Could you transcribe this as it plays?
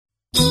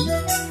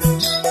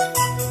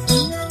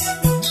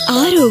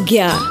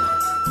ಆರೋಗ್ಯ,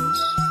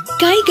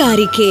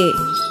 ಕೈಗಾರಿಕೆ,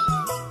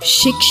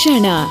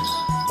 ಶಿಕ್ಷಣ,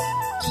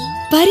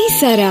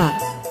 ಪರಿಸರ,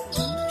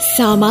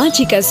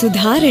 ಸಾಮಾಜಿಕ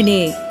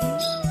ಸುಧಾರಣೆ,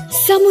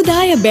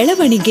 ಸಮುದಾಯ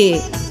ಬೆಳವಣಿಗೆ,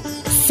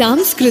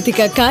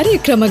 ಸಾಂಸ್ಕೃತಿಕ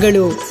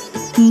ಕಾರ್ಯಕ್ರಮಗಳು,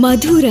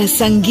 ಮಧುರ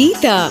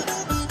ಸಂಗೀತ,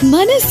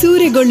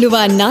 ಮನಸೂರೆಗೊಳ್ಳುವ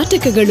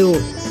ನಾಟಕಗಳು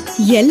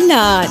ಎಲ್ಲ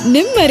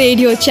ನಿಮ್ಮ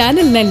ರೇಡಿಯೋ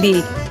ಚಾನೆಲ್ನಲ್ಲಿ.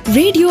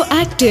 Radio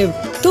active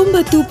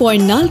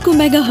 90.4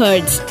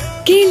 megahertz.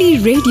 ಕೇಳಿ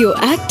ರೇಡಿಯೋ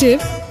ಆಕ್ಟಿವ್,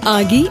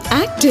 ಆಗಿ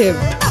ಆಕ್ಟಿವ್.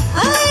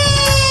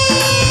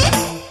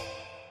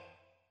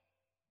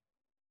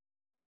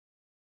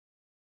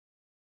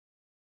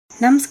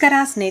 ನಮಸ್ಕಾರ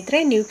ಸ್ನೇಹಿತರೆ,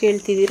 ನೀವು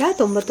ಕೇಳ್ತಿದ್ದೀರಾ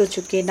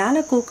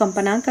 90.4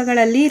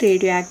 ಕಂಪನಾಂಕಗಳಲ್ಲಿ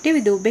ರೇಡಿಯೋ ಆಕ್ಟಿವ್.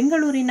 ಇದು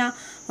ಬೆಂಗಳೂರಿನ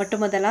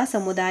ಮೊಟ್ಟಮೊದಲ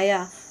ಸಮುದಾಯ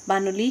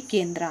ಬಾನುಲಿ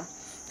ಕೇಂದ್ರ.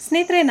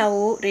 ಸ್ನೇಹಿತರೆ, ನಾವು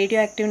ರೇಡಿಯೋ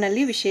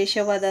ಆಕ್ಟಿವ್ನಲ್ಲಿ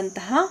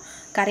ವಿಶೇಷವಾದಂತಹ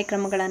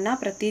ಕಾರ್ಯಕ್ರಮಗಳನ್ನು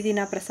ಪ್ರತಿದಿನ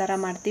ಪ್ರಸಾರ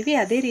ಮಾಡ್ತೀವಿ.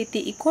 ಅದೇ ರೀತಿ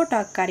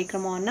ಇಕೋಟಾಕ್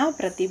ಕಾರ್ಯಕ್ರಮವನ್ನು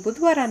ಪ್ರತಿ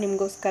ಬುಧವಾರ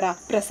ನಿಮಗೋಸ್ಕರ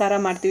ಪ್ರಸಾರ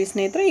ಮಾಡ್ತೀವಿ.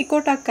 ಸ್ನೇಹಿತರೆ,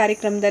 ಇಕೋಟಾಕ್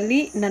ಕಾರ್ಯಕ್ರಮದಲ್ಲಿ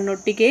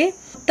ನನ್ನೊಟ್ಟಿಗೆ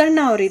ಮುತ್ತಣ್ಣ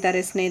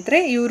ಅವರಿದ್ದಾರೆ. ಸ್ನೇಹಿತರೆ,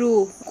 ಇವರು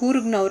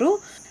ಕೂರ್ಗ್ನವರು.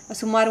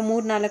 ಸುಮಾರು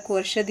 3-4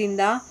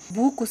 ವರ್ಷದಿಂದ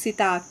ಭೂ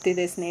ಕುಸಿತ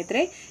ಆಗ್ತಿದೆ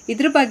ಸ್ನೇಹಿತರೆ.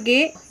 ಇದ್ರ ಬಗ್ಗೆ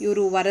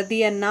ಇವರು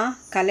ವರದಿಯನ್ನ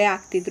ಕಲೆ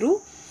ಹಾಕ್ತಿದ್ರು.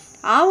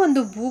 ಆ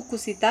ಒಂದು ಭೂ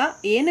ಕುಸಿತ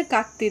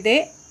ಏನಕ್ಕಾಗ್ತಿದೆ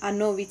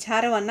ಅನ್ನೋ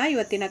ವಿಚಾರವನ್ನ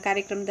ಇವತ್ತಿನ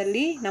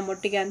ಕಾರ್ಯಕ್ರಮದಲ್ಲಿ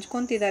ನಮ್ಮೊಟ್ಟಿಗೆ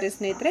ಹಂಚ್ಕೊಂತಿದ್ದಾರೆ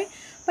ಸ್ನೇಹಿತರೆ.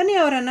 ಬನ್ನಿ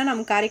ಅವರನ್ನ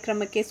ನಮ್ಮ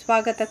ಕಾರ್ಯಕ್ರಮಕ್ಕೆ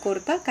ಸ್ವಾಗತ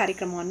ಕೋರ್ತಾ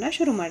ಕಾರ್ಯಕ್ರಮವನ್ನ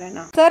ಶುರು ಮಾಡೋಣ.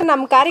 ಸರ್,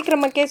 ನಮ್ಮ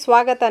ಕಾರ್ಯಕ್ರಮಕ್ಕೆ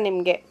ಸ್ವಾಗತ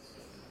ನಿಮ್ಗೆ.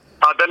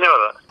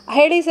 ಧನ್ಯವಾದ.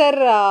 ಹೇಳಿ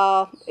ಸರ್,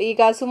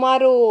 ಈಗ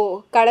ಸುಮಾರು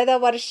ಕಳೆದ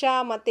ವರ್ಷ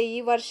ಮತ್ತೆ ಈ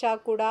ವರ್ಷ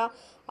ಕೂಡ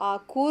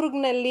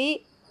ಕೂರ್ಗ್ನಲ್ಲಿ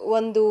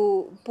ಒಂದು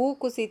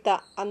ಭೂಕುಸಿತ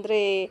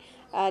ಅಂದರೆ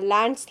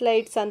ಲ್ಯಾಂಡ್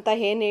ಸ್ಲೈಡ್ಸ್ ಅಂತ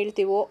ಏನು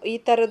ಹೇಳ್ತೀವೋ ಈ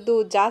ಥರದ್ದು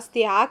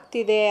ಜಾಸ್ತಿ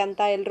ಆಗ್ತಿದೆ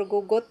ಅಂತ ಎಲ್ರಿಗೂ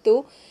ಗೊತ್ತು.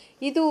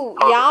 ಇದು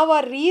ಯಾವ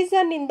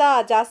ರೀಸನ್ನಿಂದ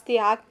ಜಾಸ್ತಿ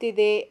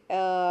ಆಗ್ತಿದೆ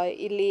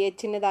ಇಲ್ಲಿ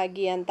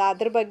ಹೆಚ್ಚಿನದಾಗಿ ಅಂತ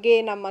ಅದ್ರ ಬಗ್ಗೆ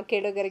ನಮ್ಮ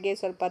ಕೇಳುಗರಿಗೆ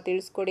ಸ್ವಲ್ಪ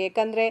ತಿಳಿಸ್ಕೊಡಿ.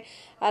 ಯಾಕಂದರೆ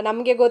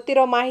ನಮಗೆ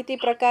ಗೊತ್ತಿರೋ ಮಾಹಿತಿ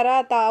ಪ್ರಕಾರ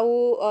ತಾವು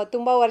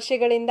ತುಂಬ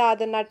ವರ್ಷಗಳಿಂದ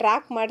ಅದನ್ನು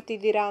ಟ್ರ್ಯಾಕ್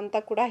ಮಾಡ್ತಿದ್ದೀರಾ ಅಂತ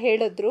ಕೂಡ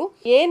ಹೇಳಿದ್ರು.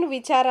 ಏನು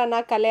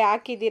ವಿಚಾರನ ಕಲೆ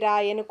ಹಾಕಿದ್ದೀರಾ,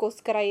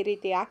 ಏನಕ್ಕೋಸ್ಕರ ಈ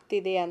ರೀತಿ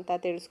ಆಗ್ತಿದೆ ಅಂತ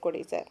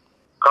ತಿಳಿಸ್ಕೊಡಿ ಸರ್.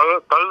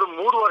 ಕಳೆದ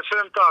 3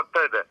 ವರ್ಷದಿಂದ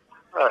ಆಗ್ತಾ ಇದೆ.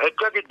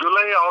 ಹೆಚ್ಚಾಗಿ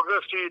ಜುಲೈ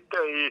ಆಗಸ್ಟ್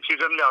ಈ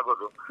ಸೀಸನ್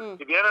ಆಗೋದು.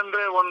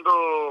 ಇದೇನಂದ್ರೆ ಒಂದು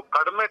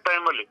ಕಡಿಮೆ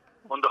ಟೈಮಲ್ಲಿ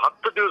ಒಂದು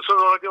 10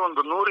 ದಿವಸದೊಳಗೆ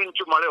ಒಂದು 100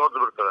 ಇಂಚು ಮಳೆ ಹೊಡೆದು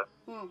ಬಿಡ್ತದೆ.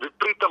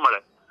 ವಿಪರೀತ ಮಳೆ.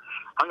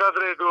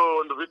 ಹಂಗಾದ್ರೆ ಇದು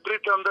ಒಂದು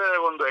ವಿಪರೀತ ಅಂದ್ರೆ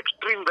ಒಂದು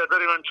ಎಕ್ಸ್ಟ್ರೀಮ್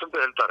ವೆದರ್ ಇವೆಂಟ್ಸ್ ಅಂತ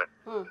ಹೇಳ್ತಾರೆ.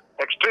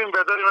 ಎಕ್ಸ್ಟ್ರೀಮ್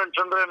ವೆದರ್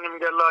ಇವೆಂಟ್ಸ್ ಅಂದ್ರೆ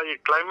ನಿಮ್ಗೆಲ್ಲ ಈ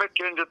ಕ್ಲೈಮೇಟ್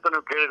ಚೇಂಜ್ ಅಂತ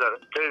ನೀವು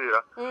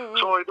ಕೇಳಿದೀರಾ.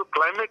 ಸೊ ಇದು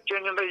ಕ್ಲೈಮೇಟ್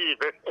ಚೇಂಜ್ ಅಂದ್ರೆ ಈ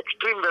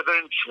ಎಕ್ಸ್ಟ್ರೀಮ್ ವೆದರ್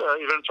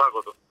ಇವೆಂಟ್ಸ್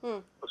ಆಗೋದು.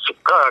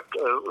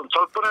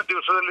 ಸ್ವಲ್ಪನೇ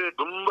ದಿವಸದಲ್ಲಿ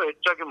ತುಂಬಾ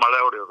ಹೆಚ್ಚಾಗಿ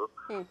ಮಳೆ ಹೊಡೆಯೋದು.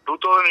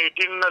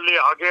 2018 ನಲ್ಲಿ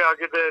ಹಾಗೆ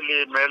ಆಗಿದೆ. ಅಲ್ಲಿ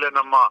ಮೇಲೆ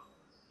ನಮ್ಮ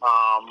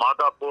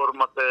ಮಾದಾಪುರ್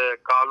ಮತ್ತೆ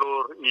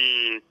ಕಾಲೂರ್ ಈ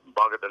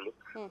ಭಾಗದಲ್ಲಿ,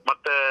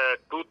 ಮತ್ತೆ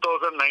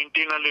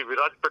 2019 ಅಲ್ಲಿ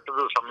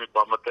ವಿರಾಜಪೇಟದ ಸಮೀಪ,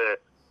 ಮತ್ತೆ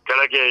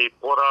ಕೆಳಗೆ ಈ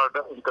ಪೋರಾಡ್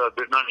ಇಂತ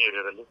ಬಿರ್ನಾಣಿ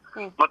ಏರಿಯಾದಲ್ಲಿ,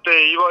 ಮತ್ತೆ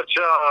ಈ ವರ್ಷ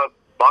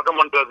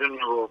ಭಾಗಮಂಡಲದಲ್ಲಿ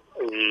ನೀವು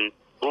ಈ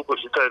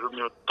ಭೂಕುಸಿತ ಇದು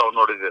ನೀವು ತಾವು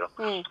ನೋಡಿದ್ದೀರಾ.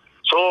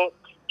 ಸೊ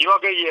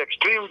ಇವಾಗ ಈ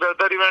ಎಕ್ಸ್ಟ್ರೀಮ್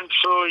ವೆದರ್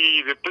ಇವೆಂಟ್ಸ್, ಈ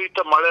ವಿಪರೀತ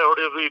ಮಳೆ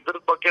ಹೊಡೆಯೋದು,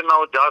 ಇದ್ರ ಬಗ್ಗೆ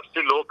ನಾವು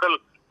ಜಾಸ್ತಿ ಲೋಕಲ್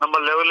ನಮ್ಮ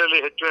ಲೆವೆಲ್ ಅಲ್ಲಿ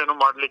ಹೆಚ್ಚು ಏನು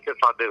ಮಾಡ್ಲಿಕ್ಕೆ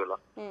ಸಾಧ್ಯವಿಲ್ಲ.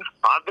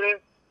 ಆದ್ರೆ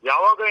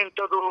ಯಾವಾಗ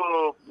ಇಂಥದ್ದು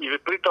ಈ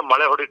ವಿಪರೀತ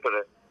ಮಳೆ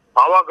ಹೊಡಿತದೆ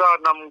ಆವಾಗ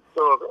ನಮ್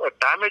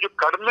ಡ್ಯಾಮೇಜ್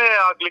ಕಡಿಮೆ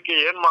ಆಗ್ಲಿಕ್ಕೆ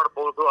ಏನ್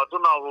ಮಾಡ್ಬೋದು ಅದು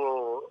ನಾವು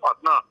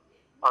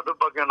ಅದ್ರ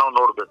ಬಗ್ಗೆ ನಾವು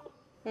ನೋಡ್ಬೇಕು.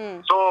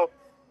 ಸೊ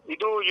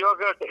ಇದು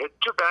ಇವಾಗ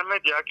ಹೆಚ್ಚು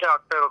ಡ್ಯಾಮೇಜ್ ಯಾಕೆ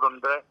ಆಗ್ತಾ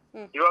ಇರೋದಂದ್ರೆ,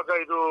 ಇವಾಗ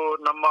ಇದು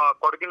ನಮ್ಮ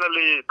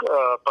ಕೊಡಗಿನಲ್ಲಿ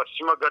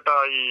ಪಶ್ಚಿಮ ಘಟ್ಟ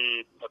ಈ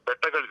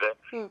ಬೆಟ್ಟಗಳಿದೆ.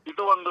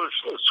 ಇದು ಒಂದು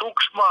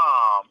ಸೂಕ್ಷ್ಮ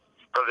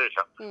ಪ್ರದೇಶ.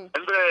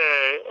 ಅಂದ್ರೆ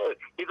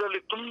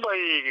ಇದರಲ್ಲಿ ತುಂಬಾ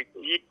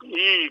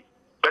ಈ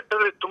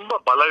ಬೆಟ್ಟದಲ್ಲಿ ತುಂಬಾ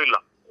ಬಲವಿಲ್ಲ.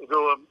 ಇದು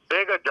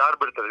ಬೇಗ ಜಾರ್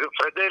ಬಿಡ್ತದೆ. ಇದು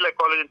ಫ್ರೆಜೈಲ್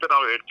ಎಕಾಲಜಿ ಅಂತ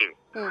ನಾವು ಹೇಳ್ತೀವಿ.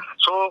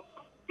 ಸೊ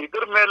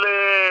ಇದ್ರ ಮೇಲೆ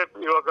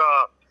ಇವಾಗ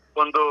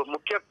ಒಂದು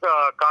ಮುಖ್ಯ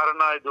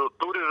ಕಾರಣ ಇದು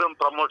ಟೂರಿಸಂ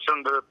ಪ್ರಮೋಷನ್,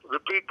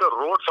 ವಿಪರೀತ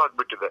ರೋಡ್ಸ್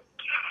ಆಗ್ಬಿಟ್ಟಿದೆ.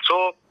 ಸೊ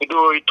ಇದು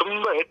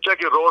ತುಂಬಾ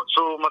ಹೆಚ್ಚಾಗಿ ರೋಡ್ಸ್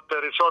ಮತ್ತೆ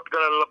ರಿಸಾರ್ಟ್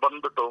ಗಳೆಲ್ಲ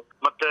ಬಂದ್ಬಿಟ್ಟು,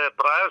 ಮತ್ತೆ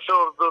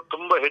ಪ್ರಯಾಸವ್ರದ್ದು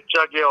ತುಂಬಾ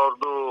ಹೆಚ್ಚಾಗಿ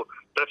ಅವ್ರದ್ದು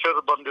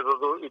ಪ್ರೆಷರ್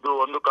ಬಂದಿರೋದು ಇದು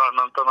ಒಂದು ಕಾರಣ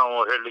ಅಂತ ನಾವು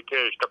ಹೇಳಲಿಕ್ಕೆ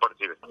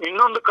ಇಷ್ಟಪಡ್ತೀವಿ.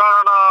 ಇನ್ನೊಂದು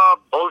ಕಾರಣ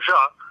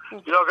ಬಹುಶಃ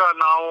ಇವಾಗ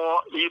ನಾವು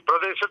ಈ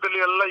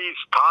ಪ್ರದೇಶದಲ್ಲಿ ಎಲ್ಲ ಈ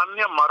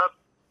ಸ್ಥಾನ್ಯ ಮರ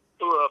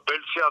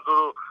ಬೆಳೆಸಿ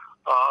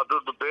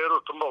ಅದ್ರದ್ದು ಬೇರು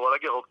ತುಂಬಾ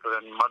ಒಳಗೆ ಹೋಗ್ತದೆ,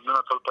 ಮಣ್ಣನ್ನ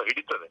ಸ್ವಲ್ಪ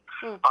ಹಿಡಿತದೆ.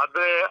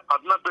 ಆದ್ರೆ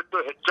ಅದನ್ನ ಬಿಟ್ಟು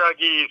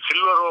ಹೆಚ್ಚಾಗಿ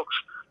ಸಿಲ್ವರ್ ಓಕ್ಸ್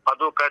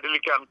ಅದು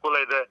ಕಡಿಲಿಕ್ಕೆ ಅನುಕೂಲ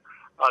ಇದೆ.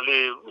 ಅಲ್ಲಿ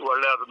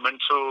ಒಳ್ಳೆ ಅದು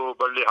ಮೆಣಸು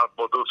ಬಳ್ಳಿ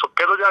ಹಾಕ್ಬೋದು. ಸೊ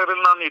ಕೆಲವು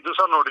ಜಾಗದಲ್ಲಿ ನಾನು ಇದು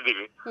ಸಹ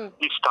ನೋಡಿದೀವಿ,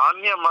 ಈ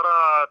ಸ್ಥಾನ್ಯ ಮರ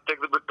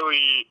ತೆಗೆದುಬಿಟ್ಟು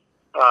ಈ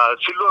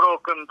ಸಿಲ್ವರ್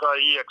ಓಕ್ ಅಂತ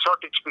ಈ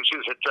ಎಕ್ಸಾಟಿಕ್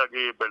ಸ್ಪೀಶೀಸ್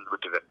ಹೆಚ್ಚಾಗಿ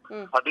ಬೆಳೆದ್ಬಿಟ್ಟಿದೆ.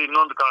 ಅದು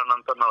ಇನ್ನೊಂದು ಕಾರಣ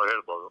ಅಂತ ನಾವು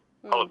ಹೇಳ್ಬೋದು.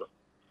 ಹೌದು,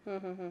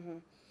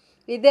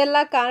 ಇದೆಲ್ಲ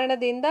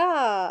ಕಾರಣದಿಂದ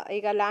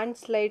ಈಗ ಲ್ಯಾಂಡ್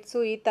ಸ್ಲೈಡ್ಸ್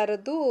ಈ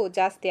ತರದ್ದು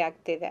ಜಾಸ್ತಿ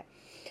ಆಗ್ತಿದೆ.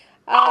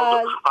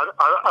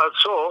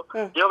 ಸೊ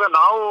ಇವಾಗ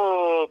ನಾವು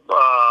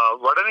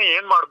ಒಡನೆ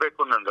ಏನ್ ಮಾಡ್ಬೇಕು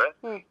ಅಂದ್ರೆ,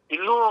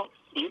 ಇನ್ನು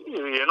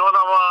ಏನೋ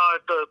ನಾವು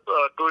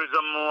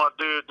ಟೂರಿಸಂ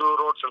ಅದು ಇದು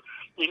ರೋಡ್ಸ್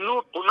ಇನ್ನೂ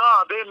ಪುನಃ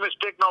ಅದೇ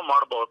ಮಿಸ್ಟೇಕ್ ನಾವು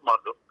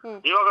ಮಾಡಬಾರ್ದು.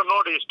 ಇವಾಗ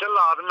ನೋಡಿ, ಇಷ್ಟೆಲ್ಲ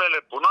ಆದ್ಮೇಲೆ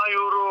ಪುನಃ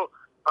ಇವರು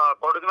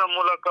ಕೊಡಗಿನ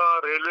ಮೂಲಕ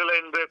ರೈಲ್ವೆ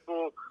ಲೈನ್ ಬೇಕು,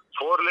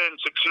 4 ಲೇನ್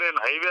 6 ಲೇನ್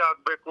ಹೈವೇ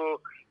ಆಗ್ಬೇಕು,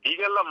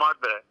 ಹೀಗೆಲ್ಲ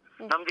ಮಾಡಿದ್ರೆ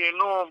ನಮ್ಗೆ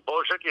ಇನ್ನೂ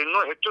ಭವಿಷ್ಯಕ್ಕೆ ಇನ್ನೂ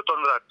ಹೆಚ್ಚು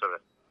ತೊಂದರೆ ಆಗ್ತದೆ.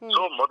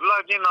 ಸೊ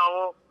ಮೊದಲಾಗಿ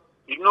ನಾವು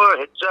ಇನ್ನೂ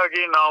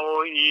ಹೆಚ್ಚಾಗಿ ನಾವು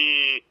ಈ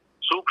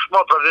ಸೂಕ್ಷ್ಮ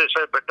ಪ್ರದೇಶ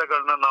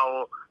ಬೆಟ್ಟಗಳನ್ನ ನಾವು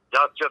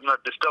ಜಾಸ್ತಿ ಅದನ್ನ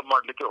ಡಿಸ್ಟರ್ಬ್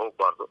ಮಾಡ್ಲಿಕ್ಕೆ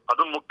ಹೋಗ್ಬಾರ್ದು.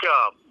 ಅದು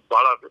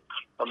ಬಹಳ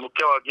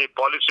ಮುಖ್ಯವಾಗಿ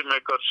ಪಾಲಿಸಿ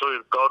ಮೇಕರ್ಸ್,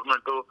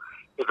 ಗವರ್ಮೆಂಟ್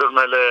ಇದ್ರ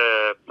ಮೇಲೆ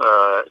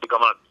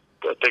ಗಮನ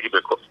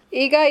ತೆಗಿಬೇಕು.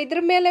 ಈಗ ಇದ್ರ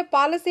ಮೇಲೆ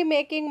ಪಾಲಿಸಿ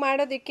ಮೇಕಿಂಗ್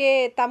ಮಾಡೋದಕ್ಕೆ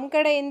ತಮ್ಮ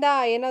ಕಡೆಯಿಂದ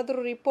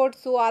ಏನಾದರೂ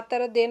ರಿಪೋರ್ಟ್ಸು ಆ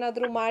ಥರದ್ದು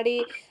ಏನಾದರೂ ಮಾಡಿ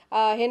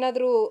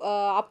ಏನಾದರೂ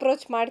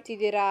ಅಪ್ರೋಚ್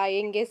ಮಾಡ್ತಿದ್ದೀರಾ,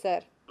 ಹೆಂಗೆ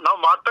ಸರ್? ನಾವು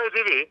ಮಾಡ್ತಾ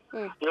ಇದ್ದೀವಿ.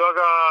 ಇವಾಗ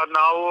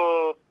ನಾವು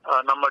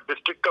ನಮ್ಮ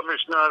ಡಿಸ್ಟ್ರಿಕ್ಟ್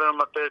ಕಮಿಷನರ್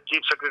ಮತ್ತೆ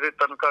ಚೀಫ್ ಸೆಕ್ರೆಟರಿ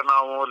ತನಕ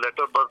ನಾವು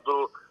ಲೆಟರ್ ಬರೆದು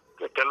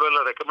ಕೆಲವೆಲ್ಲ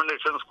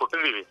ರೆಕಮೆಂಡೇಶನ್ಸ್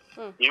ಕೊಟ್ಟಿದ್ದೀವಿ.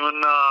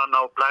 ಇವನ್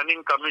ನಾವು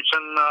ಪ್ಲಾನಿಂಗ್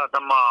ಕಮಿಷನ್,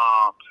 ನಮ್ಮ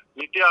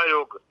ನೀತಿ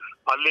ಆಯೋಗ್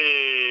ಅಲ್ಲಿ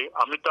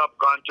ಅಮಿತಾಬ್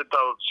ಕಾಂತ್ ಅಂತ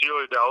ಅವ್ರ ಸಿಒ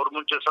ಇದೆ, ಅವ್ರ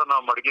ಮುಂಚೆ ಸಹ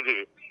ನಾವು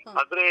ಮಡಗಿದೀವಿ.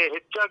 ಆದ್ರೆ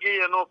ಹೆಚ್ಚಾಗಿ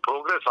ಏನು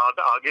ಪ್ರೋಗ್ರೆಸ್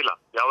ಆಗಿಲ್ಲ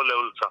ಯಾವ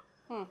ಲೆವೆಲ್ ಸಹ.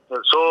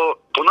 ಸೊ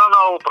ಪುನಃ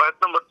ನಾವು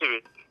ಪ್ರಯತ್ನ ಮಾಡ್ತೀವಿ.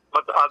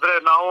 ಆದ್ರೆ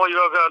ನಾವು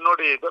ಇವಾಗ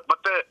ನೋಡಿ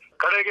ಮತ್ತೆ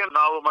ಕಡೆಗೆ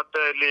ನಾವು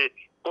ಮತ್ತೆ ಇಲ್ಲಿ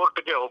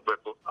ಕೋರ್ಟ್ಗೆ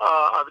ಹೋಗ್ಬೇಕು.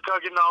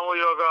 ಅದಕ್ಕಾಗಿ ನಾವು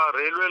ಇವಾಗ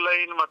ರೈಲ್ವೆ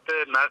ಲೈನ್ ಮತ್ತೆ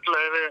ನ್ಯಾಷನಲ್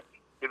ಹೈವೇ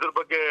ಇದ್ರ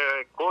ಬಗ್ಗೆ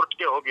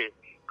ಕೋರ್ಟ್ಗೆ ಹೋಗಿ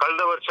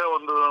ಕಳೆದ ವರ್ಷ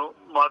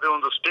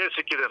ಒಂದು ಸ್ಟೇ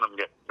ಸಿಕ್ಕಿದೆ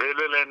ನಮ್ಗೆ,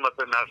 ರೈಲ್ವೆ ಲೈನ್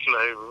ಮತ್ತೆ ನ್ಯಾಷನಲ್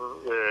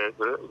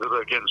ಹೈವೇ ಇದ್ರ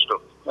ಅಗೇನ್ಸ್ಟ್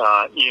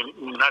ಈ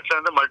ನ್ಯಾಷನಲ್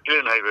ಅಂದ್ರೆ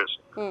ಮಲ್ಟಿಲೇನ್ ಹೈವೇಸ್.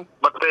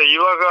 ಮತ್ತೆ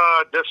ಇವಾಗ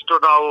ಜಸ್ಟ್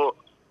ನಾವು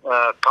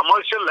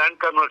ಕಮರ್ಷಿಯಲ್ ಲ್ಯಾಂಡ್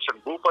ಕನ್ವರ್ಷನ್,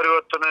 ಭೂ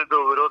ಪರಿವರ್ತನೆದು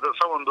ವಿರೋಧ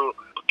ಸಹ ಒಂದು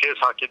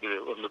ಕೇಸ್ ಹಾಕಿದ್ವಿ,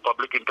 ಒಂದು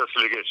ಪಬ್ಲಿಕ್ ಇಂಟ್ರೆಸ್ಟ್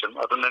ಲಿಟಿಗೇಷನ್.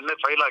 ಅದು ನಿನ್ನೆ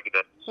ಫೈಲ್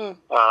ಆಗಿದೆ.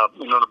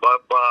 ಇನ್ನೊಂದು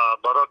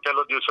ಬರೋ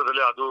ಕೆಲವು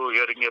ದಿವಸದಲ್ಲಿ ಅದು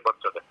ಹಿಯರಿಂಗ್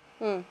ಬರ್ತದೆ.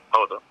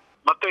 ಹೌದು.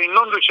 ಮತ್ತೆ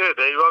ಇನ್ನೊಂದು ವಿಷಯ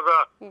ಇದೆ, ಇವಾಗ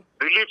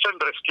ರಿಲೀಫ್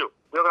ಅಂಡ್ ರೆಸ್ಕ್ಯೂ.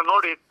 ಇವಾಗ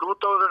ನೋಡಿ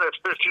 2000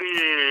 ಎಸ್ಪೆಷಲಿ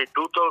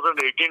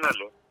 2018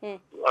 ಅಲ್ಲಿ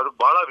ಅದು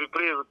ಬಹಳ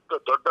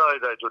ದೊಡ್ಡ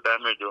ಇದಾಯ್ತು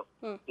ಡ್ಯಾಮೇಜ್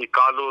ಈ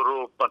ಕಾಲೂರು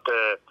ಮತ್ತೆ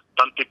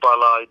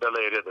ತಂತಿಪಾಲ ಇದೆಲ್ಲ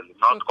ಏರಿಯಾದಲ್ಲಿ,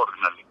 ನಾರ್ತ್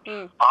ಕೊಡಗಿನಲ್ಲಿ.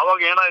 ಆವಾಗ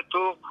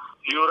ಏನಾಯ್ತು,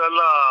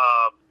 ಇವರೆಲ್ಲ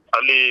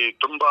ಅಲ್ಲಿ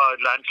ತುಂಬಾ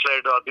ಲ್ಯಾಂಡ್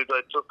ಸ್ಲೈಡ್ ಅದು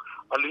ಇದಾಯ್ತು.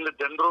 ಅಲ್ಲಿಂದ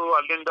ಜನರು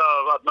ಅಲ್ಲಿಂದ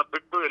ಅದನ್ನ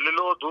ಬಿಟ್ಟು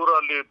ಎಲ್ಲೆಲ್ಲೋ ದೂರ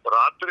ಅಲ್ಲಿ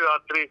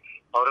ರಾತ್ರಿ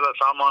ಅವರೆಲ್ಲ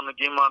ಸಾಮಾನು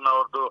ಗೀಮಾನ್,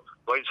 ಅವ್ರದ್ದು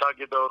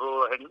ವಯಸ್ಸಾಗಿದ್ದವರು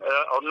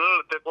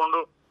ಅವ್ರನ್ನೆಲ್ಲ ತಗೊಂಡು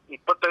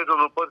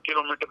 25-30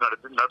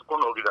 ಕಿಲೋಮೀಟರ್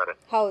ನಡ್ಕೊಂಡು ಹೋಗಿದ್ದಾರೆ.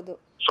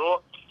 ಸೊ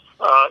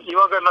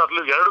ಇವಾಗ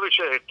ನಾನು 2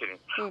 ವಿಷಯ ಹೇಳ್ತೀನಿ.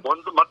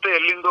 ಒಂದು, ಮತ್ತೆ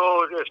ಎಲ್ಲಿಂದೋ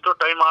ಎಷ್ಟೋ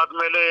ಟೈಮ್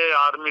ಆದ್ಮೇಲೆ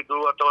ಆರ್ಮಿದು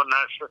ಅಥವಾ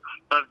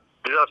ನ್ಯಾಷನಲ್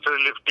ಡಿಸಾಸ್ಟರ್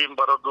ರಿಲೀಫ್ ಟೀಮ್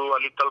ಬರೋದು,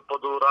 ಅಲ್ಲಿ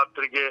ತಲುಪೋದು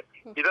ರಾತ್ರಿಗೆ,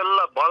 ಇದೆಲ್ಲ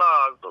ಬಹಳ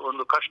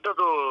ಒಂದು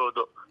ಕಷ್ಟದ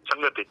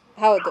ಸಂಗತಿ.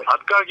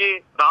 ಅದಕ್ಕಾಗಿ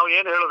ನಾವು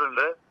ಏನ್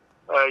ಹೇಳೋದಂದ್ರೆ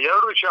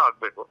 2 ವಿಷಯ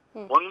ಆಗ್ಬೇಕು.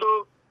 ಒಂದು,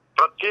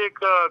 ಪ್ರತ್ಯೇಕ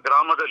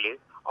ಗ್ರಾಮದಲ್ಲಿ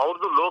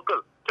ಅವ್ರದ್ದು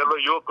ಲೋಕಲ್ ಕೆಲವು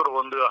ಯುವಕರು,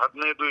 ಒಂದು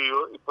 15-20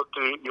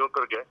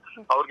 ಯುವಕರಿಗೆ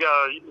ಅವ್ರಿಗೆ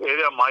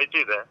ಏರಿಯಾ ಮಾಹಿತಿ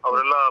ಇದೆ,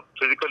 ಅವರೆಲ್ಲ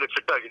ಫಿಸಿಕಲಿ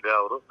ಫಿಟ್ ಆಗಿದೆ,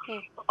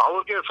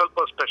 ಅವ್ರಿಗೆ ಸ್ವಲ್ಪ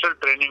ಸ್ಪೆಷಲ್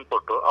ಟ್ರೈನಿಂಗ್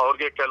ಕೊಟ್ಟು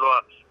ಅವ್ರಿಗೆ ಕೆಲವು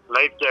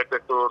ಲೈಫ್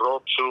ಜಾಕೆಟ್,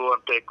 ರೋಪ್ಸ್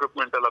ಅಂತ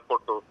ಎಕ್ವಿಪ್ಮೆಂಟ್ ಎಲ್ಲ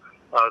ಕೊಟ್ಟು,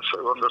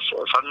 ಒಂದು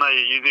ಸಣ್ಣ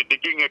ಈಸಿ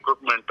ಡಿಗ್ಗಿಂಗ್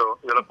ಎಕ್ವಿಪ್ಮೆಂಟ್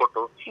ಇದೆಲ್ಲ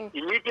ಕೊಟ್ಟು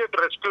ಇಮಿಡಿಯೇಟ್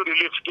ರೆಸ್ಕ್ಯೂ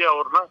ರಿಲೀಫ್ಗೆ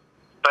ಅವ್ರನ್ನ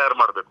ತಯಾರು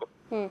ಮಾಡ್ಬೇಕು.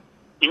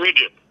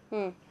 ಇಮಿಡಿಯೇಟ್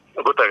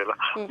ಗೊತ್ತಾಗಿಲ್ಲ.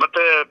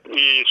 ಮತ್ತೆ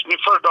ಈ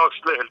ಸ್ನಿಫರ್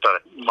ಡಾಗ್ಸ್ ಹೇಳ್ತಾರೆ,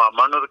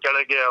 ಮಣ್ಣದ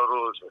ಕೆಳಗೆ ಅವರು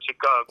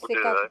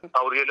ಸಿಕ್ಕಾಗಿದ್ದಾರೆ,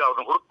 ಅವ್ರಿಗೆ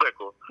ಅವ್ರನ್ನ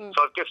ಹುಡುಕ್ಬೇಕು. ಸೊ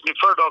ಅದಕ್ಕೆ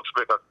ಸ್ನಿಫರ್ ಡಾಗ್ಸ್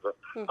ಬೇಕಾಗ್ತದೆ.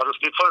 ಅದು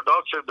ಸ್ನಿಫರ್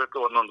ಡಾಗ್ಸ್ ಇರ್ಬೇಕು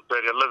ಒಂದೊಂದು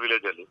ಪೇರ್ ಎಲ್ಲ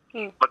ವಿಲೇಜ್ ಅಲ್ಲಿ.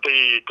 ಮತ್ತೆ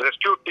ಈ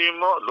rescue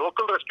team,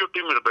 local rescue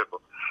team ಇರ್ಬೇಕು.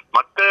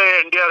 ಮತ್ತೆ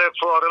NDRF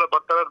ಅವರೆಲ್ಲ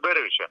ಬರ್ತಾರೆ, ಅದು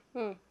ಬೇರೆ ವಿಷಯ,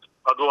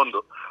 ಅದು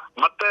ಒಂದು.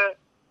 ಮತ್ತೆ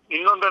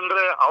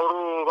ಇನ್ನೊಂದಂದ್ರೆ ಅವರು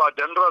ಆ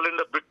ಜನರು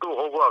ಅಲ್ಲಿಂದ ಬಿಟ್ಟು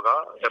ಹೋಗುವಾಗ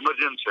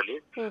ಎಮರ್ಜೆನ್ಸಿಯಲ್ಲಿ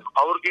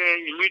ಅವ್ರಿಗೆ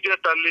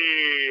ಇಮಿಡಿಯೇಟ್ ಅಲ್ಲಿ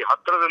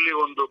ಹತ್ರದಲ್ಲಿ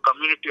ಒಂದು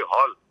ಕಮ್ಯುನಿಟಿ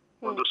ಹಾಲ್,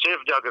 ಒಂದು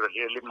ಸೇಫ್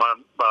ಜಾಗದಲ್ಲಿ, ಅಲ್ಲಿ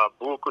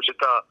ಭೂ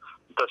ಕುಸಿತ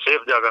ಅಂತ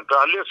ಸೇಫ್ ಜಾಗ ಅಂತ,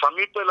 ಅಲ್ಲಿ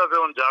ಸಮೀಪ ಇಲ್ಲದೆ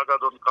ಒಂದು ಜಾಗ,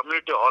 ಅದೊಂದು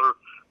ಕಮ್ಯುನಿಟಿ ಹಾಲ್,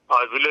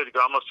 ವಿಲೇಜ್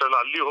ಗ್ರಾಮಸ್ಥರೆಲ್ಲ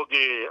ಅಲ್ಲಿ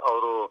ಹೋಗಿ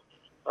ಅವರು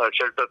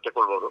ಶೆಲ್ಟರ್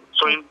ತಗೊಳ್ಬಹುದು.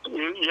 ಸೊ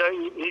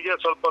ಹೀಗೆ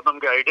ಸ್ವಲ್ಪ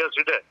ನಮ್ಗೆ ಐಡಿಯಾಸ್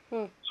ಇದೆ.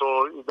 ಸೊ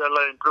ಇದೆಲ್ಲ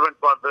ಇಂಪ್ಲಿಮೆಂಟ್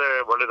ಮಾಡಿದ್ರೆ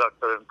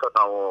ಒಳ್ಳೇದಾಗ್ತದೆ ಅಂತ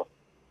ನಾವು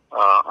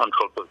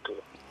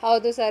ಅನ್ಕೊಳ್ತೀವಿ.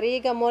 ಹೌದು ಸರ್.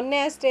 ಈಗ ಮೊನ್ನೆ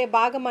ಅಷ್ಟೇ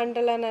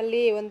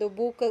ಭಾಗಮಂಡಲನಲ್ಲಿ ಒಂದು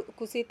ಭೂ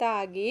ಕುಸಿತ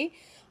ಆಗಿ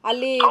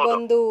ಅಲ್ಲಿ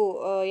ಒಂದು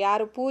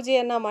ಯಾರು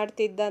ಪೂಜೆಯನ್ನ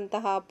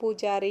ಮಾಡ್ತಿದ್ದಂತಹ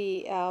ಪೂಜಾರಿ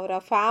ಅವರ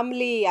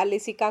ಫ್ಯಾಮಿಲಿ ಅಲ್ಲಿ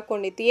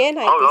ಸಿಕ್ಕಾಕೊಂಡಿತ್ತು.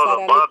 ಏನಾಯ್ತು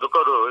ಸರ್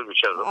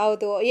ಅಲ್ಲಿ?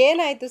 ಹೌದು,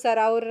 ಏನಾಯ್ತು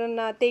ಸರ್?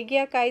 ಅವ್ರನ್ನ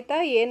ತೆಗಿಯಕಾಯ್ತಾ,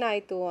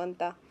 ಏನಾಯ್ತು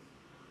ಅಂತ?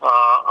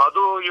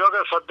 ಅದು ಇವಾಗ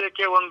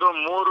ಸದ್ಯಕ್ಕೆ ಒಂದು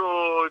 3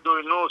 ಇದು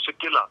ಇನ್ನೂ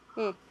ಸಿಕ್ಕಿಲ್ಲ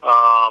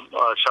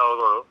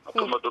ಶವಗಳು.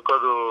 ತುಂಬಾ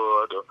ದುಃಖದು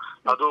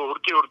ಅದು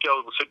ಹುಡುಕಿ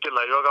ಅವ್ರಿಗೆ ಸಿಕ್ಕಿಲ್ಲ.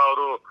 ಇವಾಗ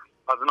ಅವರು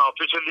ಅದನ್ನ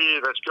officially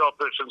rescue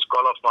operations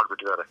Call of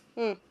ಮಾಡ್ಬಿಟ್ಟಿದ್ದಾರೆ.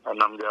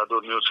 ನಮ್ಗೆ ಅದು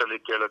ನ್ಯೂಸ್ ಅಲ್ಲಿ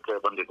ಕೇಳಕ್ಕೆ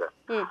ಬಂದಿದೆ.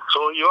 ಸೊ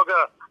ಇವಾಗ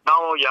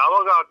ನಾವು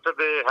ಯಾವಾಗ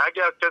ಆಗ್ತದೆ,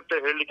 ಹೇಗೆ ಆಗ್ತದೆ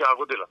ಹೇಳಲಿಕ್ಕೆ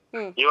ಆಗುದಿಲ್ಲ.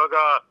 ಇವಾಗ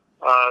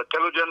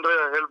ಕೆಲವು ಜನರು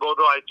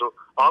ಹೇಳ್ಬಹುದು, ಆಯ್ತು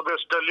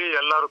ಆಗಸ್ಟ್ ಅಲ್ಲಿ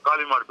ಎಲ್ಲಾರು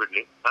ಖಾಲಿ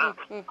ಮಾಡ್ಬಿಡ್ಲಿ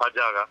ಆ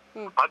ಜಾಗ.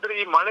 ಆದ್ರೆ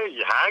ಈ ಮಳೆ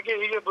ಹೇಗೆ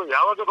ಹೀಗೆ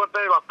ಯಾವಾಗ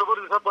ಬರ್ತಾ ಇದೆ,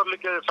 ಅಕ್ಟೋಬರ್ ದಿವಸ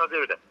ಬರ್ಲಿಕ್ಕೆ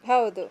ಸಾಧ್ಯವಿದೆ,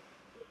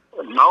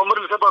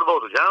 ನವೆಂಬರ್ ದಿವಸ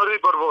ಬರ್ಬಹುದು, ಜನವರಿ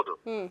ಬರ್ಬಹುದು.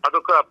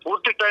 ಅದಕ್ಕೆ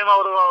ಪೂರ್ತಿ ಟೈಮ್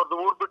ಅವ್ರದ್ದು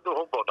ಊರ್ ಬಿಟ್ಟು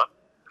ಹೋಗ್ಬೋದಾ?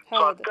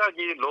 ಸೊ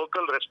ಅದಕ್ಕಾಗಿ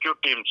local rescue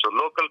teams,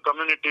 local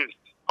community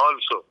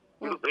halls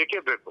ಇದು ಬೇಕೇ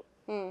ಬೇಕು.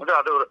 ಅಂದ್ರೆ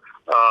ಅದು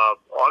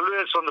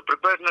ಆಲ್ವೇಸ್ ಒಂದು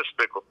ಪ್ರಿಪೇರ್ನೆಸ್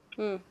ಬೇಕು.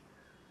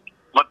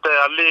 ಮತ್ತೆ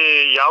ಅಲ್ಲಿ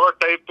ಯಾವ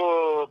ಟೈಪ್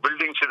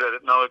ಬಿಲ್ಡಿಂಗ್ಸ್ ಇದೆ,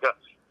 ನಾವೀಗ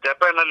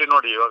ಜಪಾನ್ ಅಲ್ಲಿ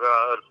ನೋಡಿ, ಇವಾಗ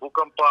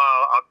ಭೂಕಂಪ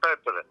ಆಗ್ತಾ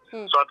ಇರ್ತದೆ.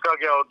 ಸೊ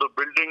ಅದಕ್ಕಾಗಿ ಅವ್ರದ್ದು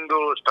ಬಿಲ್ಡಿಂಗ್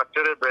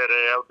ಸ್ಟ್ರಕ್ಚರೇ ಬೇರೆ,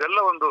 ಅವ್ರದೆಲ್ಲ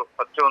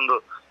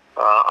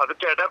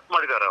ಅದಕ್ಕೆ ಅಡಾಪ್ಟ್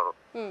ಮಾಡಿದ್ದಾರೆ ಅವರು.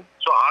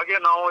 ಸೊ ಹಾಗೆ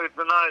ನಾವು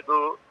ಇದನ್ನ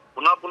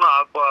ಪುನಃ ಪುನಃ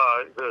ಆಗುವ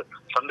ಇದು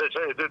ಸಂದೇಶ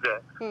ಇದಿದೆ,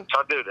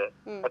 ಸಾಧ್ಯವಿದೆ.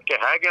 ಅದಕ್ಕೆ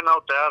ಹೇಗೆ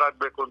ನಾವು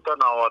ತಯಾರಾಗ್ಬೇಕು ಅಂತ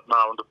ನಾವು ಅದನ್ನ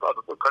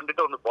ಅದು ಖಂಡಿತ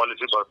ಒಂದು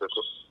ಪಾಲಿಸಿ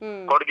ಬರಬೇಕು.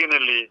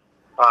 ಕೊಡಗಿನಲ್ಲಿ,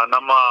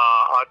 ನಮ್ಮ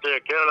ಆಚೆ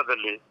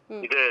ಕೇರಳದಲ್ಲಿ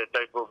ಇದೇ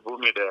ಟೈಪ್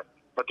ಭೂಮಿ ಇದೆ.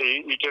 ಮತ್ತೆ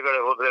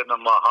ಈಚೆಗಡೆ ಹೋದ್ರೆ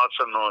ನಮ್ಮ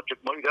ಹಾಸನ್ನು,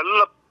 ಚಿಕ್ಕಮಗಳೂರು,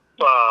 ಇದೆಲ್ಲ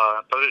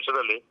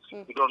ಪ್ರದೇಶದಲ್ಲಿ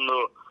ಇದೊಂದು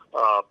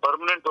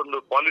ಪರ್ಮನೆಂಟ್ ಒಂದು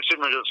ಪಾಲಿಸಿ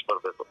ಮೆಜರ್ಸ್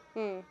ಬರಬೇಕು.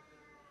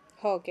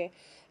 ಓಕೆ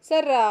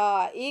ಸರ್,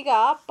 ಈಗ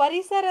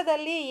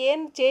ಪರಿಸರದಲ್ಲಿ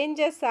ಏನು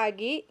ಚೇಂಜಸ್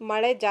ಆಗಿ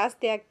ಮಳೆ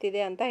ಜಾಸ್ತಿ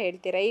ಆಗ್ತಿದೆ ಅಂತ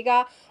ಹೇಳ್ತೀರಾ? ಈಗ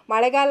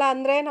ಮಳೆಗಾಲ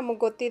ಅಂದರೆ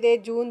ನಮಗೆ ಗೊತ್ತಿದೆ,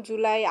 ಜೂನ್,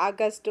 ಜುಲೈ,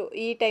 ಆಗಸ್ಟ್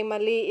ಈ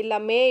ಟೈಮಲ್ಲಿ, ಇಲ್ಲ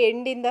ಮೇ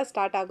ಎಂಡಿಂದ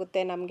ಸ್ಟಾರ್ಟ್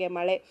ಆಗುತ್ತೆ ನಮಗೆ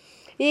ಮಳೆ.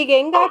 ಈಗ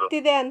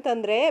ಹೆಂಗಾಗ್ತಿದೆ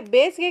ಅಂತಂದರೆ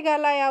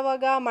ಬೇಸಿಗೆಗಾಲ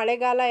ಯಾವಾಗ,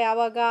 ಮಳೆಗಾಲ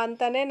ಯಾವಾಗ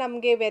ಅಂತಲೇ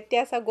ನಮಗೆ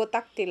ವ್ಯತ್ಯಾಸ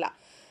ಗೊತ್ತಾಗ್ತಿಲ್ಲ.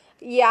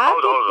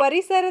 ಯಾಕೆ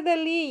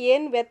ಪರಿಸರದಲ್ಲಿ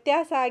ಏನು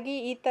ವ್ಯತ್ಯಾಸ ಆಗಿ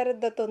ಈ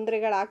ಥರದ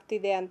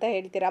ತೊಂದರೆಗಳಾಗ್ತಿದೆ ಅಂತ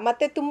ಹೇಳ್ತೀರಾ?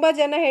 ಮತ್ತು ತುಂಬ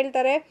ಜನ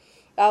ಹೇಳ್ತಾರೆ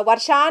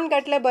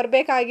ವರ್ಷಾನ್ಗಟ್ಲೆ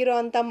ಬರಬೇಕಾಗಿರೋ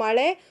ಅಂಥ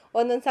ಮಳೆ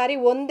ಒಂದೊಂದು ಸಾರಿ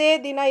ಒಂದೇ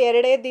ದಿನ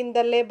 2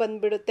 ದಿನದಲ್ಲೇ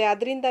ಬಂದ್ಬಿಡುತ್ತೆ,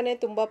 ಅದರಿಂದನೇ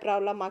ತುಂಬ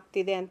ಪ್ರಾಬ್ಲಮ್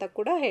ಆಗ್ತಿದೆ ಅಂತ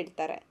ಕೂಡ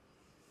ಹೇಳ್ತಾರೆ.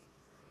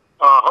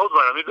 ಹೌದು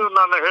ಮೇಡಮ್, ಇದು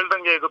ನಾನು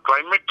ಹೇಳ್ದಂಗೆ ಇದು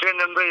ಕ್ಲೈಮೇಟ್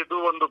ಚೇಂಜ್ ಅಂದ್ರೆ ಇದು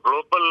ಒಂದು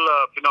ಗ್ಲೋಬಲ್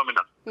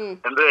ಫಿನಾಮಿನಾ.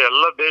 ಅಂದ್ರೆ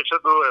ಎಲ್ಲ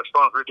ದೇಶದ್ದು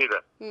ರೆಸ್ಪಾನ್ಸಿಬಿಲಿಟಿ ಇದೆ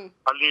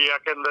ಅಲ್ಲಿ.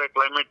 ಯಾಕೆಂದ್ರೆ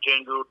ಕ್ಲೈಮೇಟ್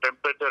ಚೇಂಜ್,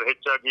 ಟೆಂಪರೇಚರ್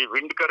ಹೆಚ್ಚಾಗಿ,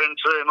 ವಿಂಡ್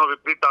ಕರೆಂಟ್ಸ್ ಏನೋ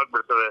ವಿಪರೀತ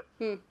ಆಗ್ಬಿಡ್ತದೆ.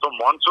 ಸೊ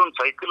ಮಾನ್ಸೂನ್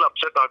ಸೈಕಲ್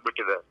ಅಪ್ಸೆಟ್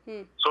ಆಗ್ಬಿಟ್ಟಿದೆ.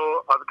 ಸೊ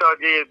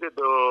ಅದಕ್ಕಾಗಿ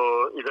ಇದು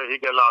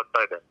ಹೀಗೆಲ್ಲ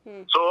ಆಗ್ತಾ ಇದೆ.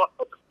 ಸೊ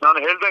ನಾನು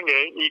ಹೇಳ್ದಂಗೆ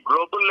ಈ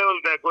global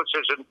level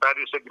negotiation,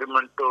 Paris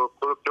agreement,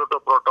 Kyoto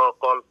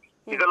protocol,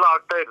 ಇದೆಲ್ಲ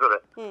ಆಗ್ತಾ ಇರ್ತದೆ.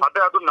 ಅದೇ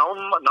ಅದು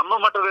ನಮ್ಮ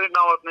ಮಟ್ಟದಲ್ಲಿ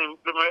ನಾವು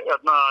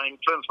ಅದನ್ನ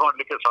ಇನ್ಫ್ಲೂಯೆನ್ಸ್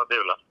ಮಾಡ್ಲಿಕ್ಕೆ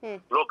ಸಾಧ್ಯವಿಲ್ಲ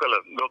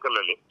ಲೋಕಲ್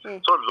ಅಲ್ಲಿ.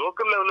 ಸೊ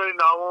ಲೋಕಲ್ ಲೆವೆಲ್ ಅಲ್ಲಿ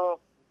ನಾವು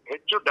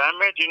ಹೆಚ್ಚು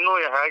ಡ್ಯಾಮೇಜ್ ಇನ್ನೂ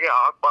ಹೇಗೆ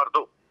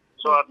ಆಗ್ಬಾರ್ದು.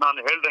 ಸೊ ಅದ್ ನಾನು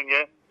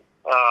ಹೇಳ್ದಂಗೆ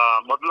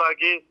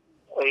ಮೊದಲಾಗಿ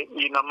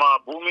ಈ ನಮ್ಮ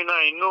ಭೂಮಿನ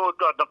ಇನ್ನೂ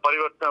ಅದನ್ನ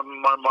ಪರಿವರ್ತನೆ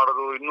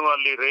ಮಾಡೋದು, ಇನ್ನೂ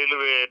ಅಲ್ಲಿ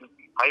ರೈಲ್ವೆ,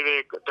 ಹೈವೇ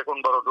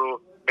ತಗೊಂಡ್ ಬರೋದು,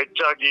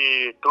 ಹೆಚ್ಚಾಗಿ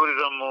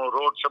ಟೂರಿಸಂ,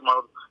 ರೋಡ್ಸ್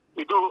ಮಾಡೋದು,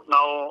 ಇದು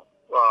ನಾವು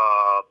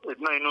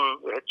ಇದನ್ನ ಇನ್ನೂ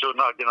ಹೆಚ್ಚು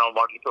ನಾವು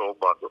ಮಾಡ್ಲಿಕ್ಕೆ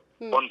ಹೋಗ್ಬಾರ್ದು.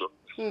 ಒಂದು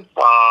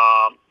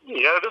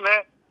ಎರಡನೇ,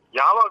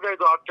 ಯಾವಾಗ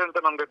ಇದು ಆಗ್ತದೆ ಅಂತ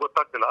ನಮ್ಗೆ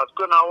ಗೊತ್ತಾಗ್ತಿಲ್ಲ.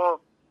 ಅದಕ್ಕೆ ನಾವು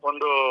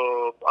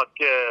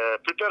ಅದಕ್ಕೆ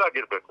ಪ್ರಿಪೇರ್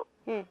ಆಗಿರ್ಬೇಕು.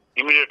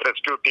 Immediate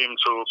rescue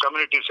teams,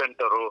 community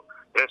centre,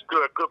 rescue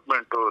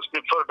equipment,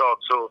 sniffer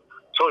dogs.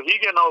 So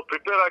ಹೀಗೆ ನಾವು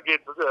ಪ್ರಿಪೇರ್ ಆಗಿ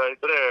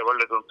ಇದ್ರೆ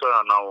ಒಳ್ಳೇದು ಅಂತ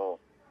ನಾವು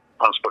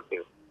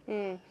ಅನ್ಸ್ಕೊಳ್ತೀವಿ.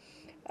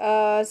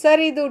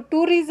 ಸರ್, ಇದು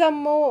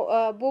ಟೂರಿಸಮ್ಮು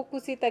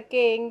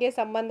ಭೂಕುಸಿತಕ್ಕೆ ಹೆಂಗೆ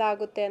ಸಂಬಂಧ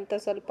ಆಗುತ್ತೆ ಅಂತ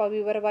ಸ್ವಲ್ಪ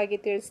ವಿವರವಾಗಿ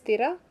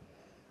ತಿಳಿಸ್ತೀರಾ?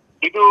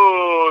 ಇದು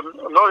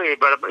ನೋಡಿ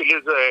ಮೇಡಮ್, ಇಲ್ಲಿ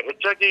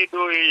ಹೆಚ್ಚಾಗಿ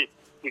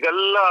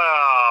ಇದೆಲ್ಲ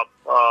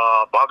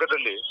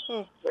ಭಾಗದಲ್ಲಿ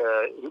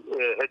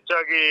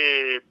ಹೆಚ್ಚಾಗಿ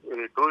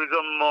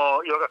ಟೂರಿಸಂ.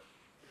 ಇವಾಗ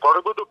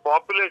ಕೊಡಗುದು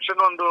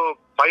ಪಾಪ್ಯುಲೇಷನ್ ಒಂದು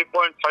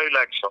 5.5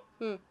 lakhs.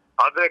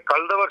 ಆದ್ರೆ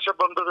ಕಳೆದ ವರ್ಷ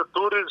ಬಂದದ್ದು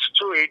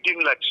ಟೂರಿಸ್ಟ್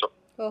 18 lakhs.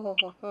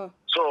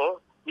 ಸೊ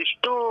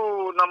ಇಷ್ಟು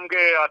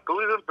ನಮ್ಗೆ ಆ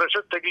ಟೂರಿಸಂ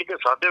ಪ್ರೆಷರ್ ತೆಗಿಲಿಕ್ಕೆ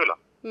ಸಾಧ್ಯವಿಲ್ಲ.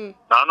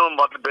 ನಾನು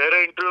ಮೊದ್ಲು ಬೇರೆ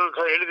ಇಂಟರ್ವ್ಯೂ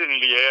ಸಹ ಹೇಳಿದ್ದೀನಿ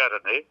ಇಲ್ಲಿ AR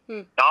ಅಲ್ಲಿ,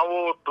 ನಾವು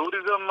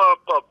ಟೂರಿಸಂ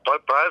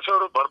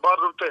ಪ್ರವಾಸವರು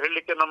ಬರಬಾರ್ದು ಅಂತ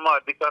ಹೇಳಲಿಕ್ಕೆ ನಮ್ಮ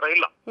ಅಧಿಕಾರ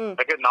ಇಲ್ಲ.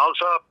 ಯಾಕೆ ನಾವು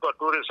ಸಹ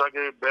ಟೂರಿಸ್ಟ್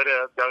ಆಗಿ ಬೇರೆ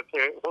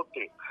ಜಾಗಕ್ಕೆ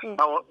ಹೋಗ್ತೀವಿ.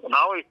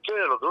 ನಾವು ಇಷ್ಟೇ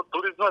ಹೇಳೋದು,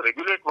 ಟೂರಿಸಂ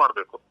ರೆಗ್ಯುಲೇಟ್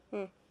ಮಾಡ್ಬೇಕು.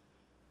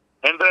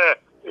 ಅಂದ್ರೆ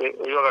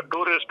ಇವಾಗ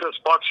ಟೂರಿಸ್ಟ್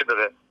ಸ್ಪಾಟ್ಸ್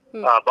ಇದೆ,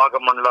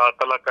 ಭಾಗಮಂಡಲ,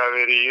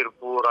 ತಲಕಾವೇರಿ,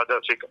 ಇರ್ಪು,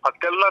 ರಾಜಾಸಿಕ್,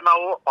 ಅದಕ್ಕೆಲ್ಲ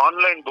ನಾವು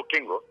ಆನ್ಲೈನ್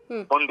ಬುಕ್ಕಿಂಗ್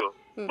ಒಂದು,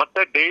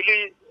 ಮತ್ತೆ ಡೈಲಿ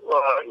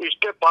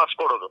ಇಷ್ಟೇ ಪಾಸ್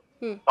ಕೊಡೋದು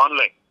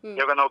ಆನ್ಲೈನ್.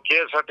 ಇವಾಗ ನಾವು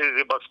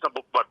KSRTC ಬಸ್ ನ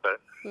ಬುಕ್ ಮಾಡ್ತೇವೆ,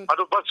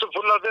 ಅದು ಬಸ್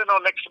ಫುಲ್ ಆದ್ರೆ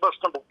ನಾವು ನೆಕ್ಸ್ಟ್ ಬಸ್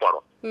ನ ಬುಕ್ ಮಾಡೋ.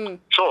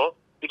 ಸೊ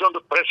ಇದೊಂದು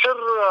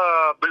ಪ್ರೆಷರ್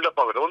ಬಿಲ್ಡಪ್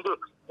ಆಗುತ್ತೆ. ಒಂದು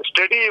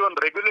ಸ್ಟಡಿ, ಒಂದು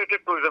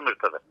ರೆಗ್ಯುಲೇಟೆಡ್ ಟೂರಿಸಂ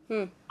ಇರ್ತದೆ.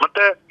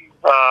 ಮತ್ತೆ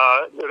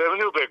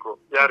ರೆವೆನ್ಯೂ ಬೇಕು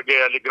ಯಾರಿಗೆ,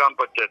 ಅಲ್ಲಿ ಗ್ರಾಮ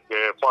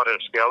ಪಂಚಾಯತ್ಗೆ,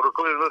 ಫಾರೆಸ್ಟ್ಗೆ, ಅವರು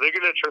ಟೂರಿಸಂ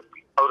ರೆಗ್ಯುಲೇಷನ್,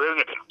 ಅವ್ರ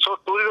revenue. So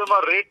tourism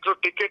rate,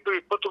 ticket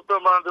 20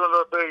 ರೂಪಾಯಿ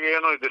ಮಾಡಿದ್ರೆ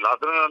ಏನೂ ಇದಿಲ್ಲ,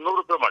 ಅದನ್ನ 100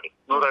 ರೂಪಾಯಿ ಮಾಡಿ,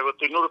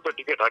 150, 200 ರೂಪಾಯಿ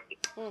ಟಿಕೆಟ್ ಹಾಕಿ.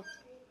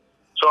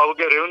 ಸೊ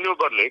ಅವ್ರಿಗೆ ರೆವೆನ್ಯೂ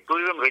ಬರ್ಲಿ,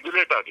 ಟೂರಿಸಂ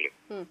ರೆಗ್ಯುಲೇಟ್ ಆಗ್ಲಿ.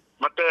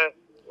 ಮತ್ತೆ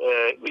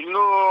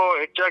ಇನ್ನೂ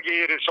ಹೆಚ್ಚಾಗಿ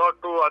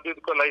ರಿಸಾರ್ಟ್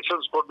ಅದಕ್ಕೆ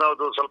ಲೈಸೆನ್ಸ್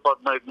ಕೊಡೋದು ಸ್ವಲ್ಪ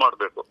ಅದನ್ನ ಇದ್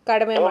ಮಾಡ್ಬೇಕು.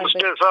 ಹೋಮ್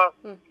ಸ್ಟೇ ಸಹ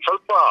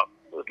ಸ್ವಲ್ಪ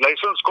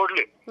ಲೈಸೆನ್ಸ್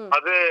ಕೊಡ್ಲಿ.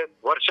 ಅದೇ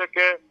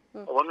ವರ್ಷಕ್ಕೆ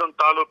ಒಂದೊಂದು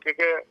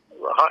ತಾಲೂಕಿಗೆ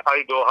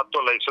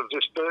 5-10 ಲೈಸೆನ್ಸ್,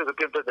 ಇಷ್ಟು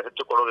ಇದಕ್ಕಿಂತ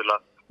ಹೆಚ್ಚು ಕೊಡೋದಿಲ್ಲ.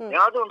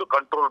 ಯಾವ್ದೋ ಒಂದು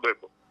ಕಂಟ್ರೋಲ್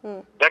ಬೇಕು.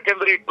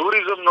 ಯಾಕೆಂದ್ರೆ ಈ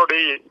ಟೂರಿಸಂ ನೋಡಿ,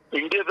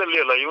 ಇಂಡಿಯಾದಲ್ಲಿ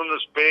ಅಲ್ಲ, ಇವನು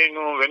ಸ್ಪೇನ್,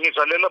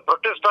 ವೆನಿಸ್, ಅಲ್ಲೆಲ್ಲ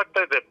ಪ್ರೊಟೆಸ್ಟ್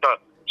ಆಗ್ತಾ ಇದೆ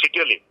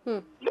ಸಿಟಿಯಲ್ಲಿ.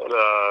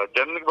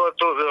 ಜನರಿಗೆ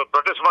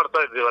ಪ್ರೊಟೆಸ್ಟ್ ಮಾಡ್ತಾ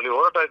ಇದ್ದೀವಿ, ಅಲ್ಲಿ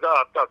ಹೋರಾಟ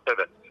ಅರ್ಥ ಆಗ್ತಾ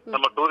ಇದೆ.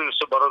 ನಮ್ಮ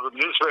ಟೂರಿಸ್ಟ್ ಬರೋದು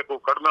ನಿಲ್ಸ್ಬೇಕು,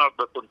 ಕಡಿಮೆ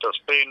ಆಗ್ಬೇಕು ಅಂತ.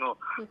 ಸ್ಪೇನ್,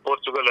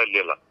 ಪೋರ್ಚುಗಲ್ ಅಲ್ಲಿ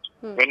ಎಲ್ಲ,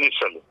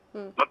 ವೆನಿಸ್ ಅಲ್ಲಿ.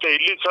 ಮತ್ತೆ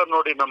ಇಲ್ಲಿ ಸಹ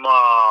ನೋಡಿ, ನಮ್ಮ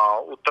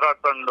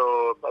ಉತ್ತರಾಖಂಡ್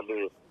ಅಲ್ಲಿ,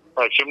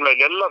 ಶಿಮ್ಲಾ,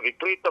 ಇಲ್ಲೆಲ್ಲ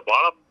ವಿಪರೀತ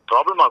ಬಹಳ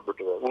ಪ್ರಾಬ್ಲಮ್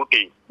ಆಗ್ಬಿಟ್ಟಿದೆ,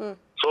 ಊಟಿ.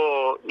 ಸೊ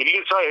ಇಲ್ಲಿ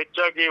ಸಹ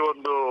ಹೆಚ್ಚಾಗಿ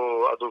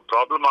ಅದು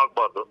ಪ್ರಾಬ್ಲಮ್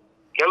ಆಗ್ಬಾರ್ದು.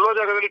 ಕೆಲವು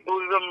ಜಾಗದಲ್ಲಿ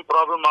ಟೂರಿಸಂ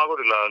ಪ್ರಾಬ್ಲಮ್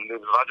ಆಗೋದಿಲ್ಲ. ಅಲ್ಲಿ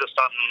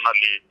ರಾಜಸ್ಥಾನ್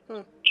ನಲ್ಲಿ,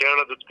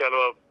 ಕೇರಳದ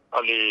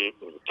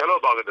ಕೆಲವು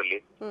ಭಾಗದಲ್ಲಿ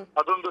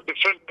ಅದೊಂದು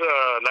ಡಿಫ್ರೆಂಟ್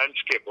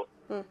ಲ್ಯಾಂಡ್ಸ್ಕೇಪ್,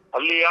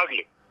 ಅಲ್ಲಿ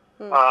ಆಗ್ಲಿ.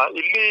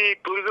 ಇಲ್ಲಿ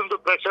ಟೂರಿಸಂದು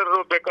ಪ್ರೆಷರ್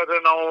ಬೇಕಾದ್ರೆ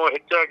ನಾವು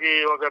ಹೆಚ್ಚಾಗಿ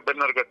ಇವಾಗ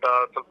ಬೆನ್ನರ್ಘಟ್ಟ,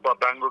 ಸ್ವಲ್ಪ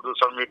ಬ್ಯಾಂಗ್ಳೂರು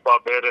ಸಮೀಪ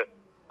ಬೇರೆ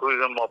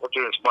ಟೂರಿಸಂ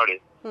ಆಪರ್ಚುನಿಟೀಸ್ ಮಾಡಿ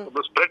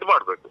ಒಂದು ಸ್ಪ್ರೆಡ್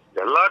ಮಾಡ್ಬೇಕು.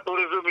 ಎಲ್ಲಾ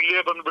ಟೂರಿಸಂ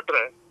ಇಲ್ಲಿಯೇ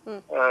ಬಂದ್ಬಿಟ್ರೆ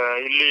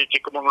ಇಲ್ಲಿ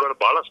ಚಿಕ್ಕಮಗಳೂರು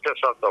ಬಹಳ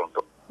ಸ್ಟ್ರೆಸ್ ಆಗ್ತಾ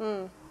ಉಂಟು.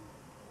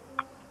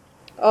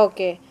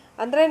 ಓಕೆ,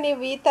 ಅಂದರೆ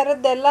ನೀವು ಈ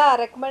ಥರದ್ದೆಲ್ಲ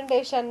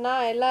ರೆಕಮೆಂಡೇಶನ್ನ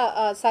ಎಲ್ಲ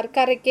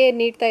ಸರ್ಕಾರಕ್ಕೆ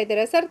ನೀಡ್ತಾ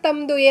ಇದ್ದೀರಾ ಸರ್?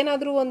 ತಮ್ಮದು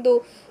ಏನಾದರೂ ಒಂದು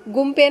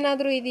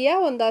ಗುಂಪೇನಾದರೂ ಇದೆಯಾ,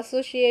 ಒಂದು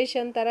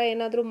ಅಸೋಸಿಯೇಷನ್ ಥರ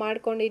ಏನಾದರೂ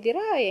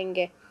ಮಾಡ್ಕೊಂಡಿದ್ದೀರಾ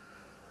ಹೆಂಗೆ?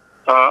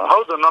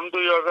 ಹೌದು, ನಮ್ದು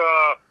ಇವಾಗ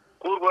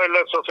ಕೂರ್ಗ್ ವೈಲ್ಡ್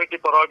ಲೈಫ್ ಸೊಸೈಟಿ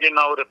ಪರವಾಗಿ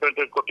ನಾವು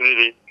ರೆಪ್ರೆಸೆಂಟೇಟಿವ್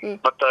ಕೊಟ್ಟಿದ್ದೀವಿ.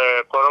 ಮತ್ತೆ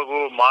ಕೊಡಗು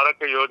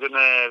ಮಾರಕ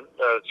ಯೋಜನೆ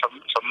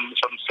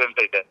ಸಂಸ್ಥೆ ಅಂತ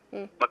ಇದೆ,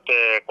 ಮತ್ತೆ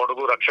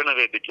ಕೊಡಗು ರಕ್ಷಣಾ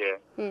ವೇದಿಕೆ,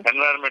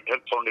 ಎನ್ವೈರನ್ಮೆಂಟ್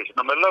ಹೆಲ್ತ್ ಫೌಂಡೇಶನ್,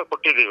 ನಮ್ಮೆಲ್ಲ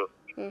ಕೊಟ್ಟಿದ್ದೀವಿ.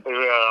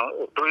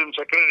 ಟೂರಿಸಂ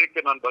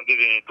ಸೆಕ್ರೆಟರಿಗೆ ನಾನು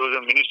ಬರ್ದಿದ್ದೀನಿ,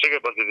 ಟೂರಿಸಂ ಮಿನಿಸ್ಟರ್ಗೆ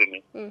ಬರ್ದಿದ್ದೀನಿ.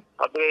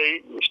 ಆದ್ರೆ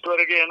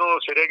ಇಷ್ಟವರೆಗೆ ಏನು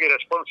ಸರಿಯಾಗಿ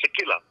ರೆಸ್ಪಾನ್ಸ್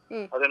ಸಿಕ್ಕಿಲ್ಲ.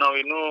 ಅದೇ ನಾವು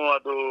ಇನ್ನೂ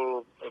ಅದು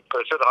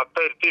ಪ್ರೆಷರ್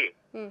ಹಾಕ್ತಾ ಇರ್ತೀವಿ.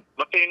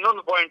 ಮತ್ತೆ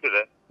ಇನ್ನೊಂದು ಪಾಯಿಂಟ್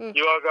ಇದೆ,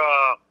 ಇವಾಗ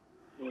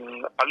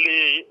ಅಲ್ಲಿ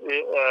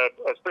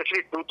ಎಸ್ಪೆಷಲಿ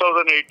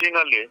 2018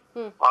 ಅಲ್ಲಿ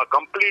ಆ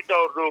ಕಂಪ್ಲೀಟ್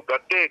ಅವ್ರದ್ದು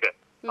ಗದ್ದೆ ಇದೆ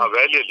ಆ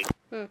ವ್ಯಾಲಿಯಲ್ಲಿ,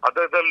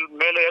 ಅದರ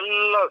ಮೇಲೆ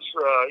ಎಲ್ಲ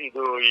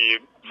ಇದು ಈ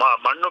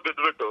ಮಣ್ಣು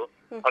ಬಿದ್ದುಬಿಟ್ಟು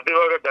ಅದು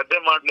ಇವಾಗ ಗದ್ದೆ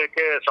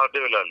ಮಾಡ್ಲಿಕ್ಕೆ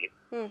ಸಾಧ್ಯವಿಲ್ಲ ಅಲ್ಲಿ.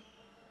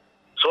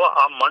 ಸೊ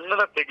ಆ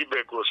ಮಣ್ಣನ್ನ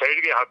ತೆಗಿಬೇಕು,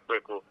 ಸೈಡ್ಗೆ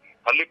ಹಾಕ್ಬೇಕು,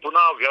 ಅಲ್ಲಿ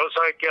ಪುನಃ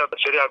ವ್ಯವಸಾಯಕ್ಕೆ ಅದು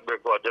ಸರಿ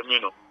ಆಗ್ಬೇಕು ಆ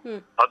ಜಮೀನು.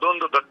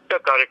 ಅದೊಂದು ದೊಡ್ಡ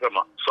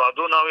ಕಾರ್ಯಕ್ರಮ. ಸೊ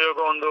ಅದು ನಾವಿವಾಗ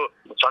ಒಂದು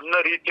ಸಣ್ಣ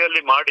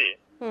ರೀತಿಯಲ್ಲಿ ಮಾಡಿ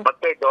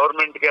ಮತ್ತೆ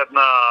ಗವರ್ಮೆಂಟ್ಗೆ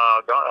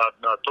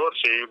ಅದನ್ನ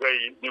ತೋರಿಸಿ, ಈಗ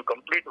ನೀವು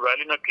ಕಂಪ್ಲೀಟ್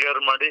ವ್ಯಾಲಿನ ಕ್ಲಿಯರ್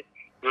ಮಾಡಿ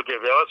ಇವಾಗ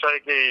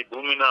ವ್ಯವಸಾಯಕ್ಕೆ ಈ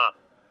ಭೂಮಿನ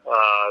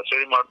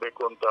ಸರಿ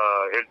ಮಾಡ್ಬೇಕು ಅಂತ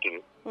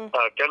ಹೇಳ್ತೀವಿ.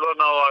 ಕೆಲವು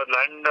ನಾವು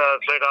ಲ್ಯಾಂಡ್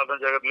ಸ್ಲೈಡ್ ಆದ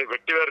ಜಾಗದಲ್ಲಿ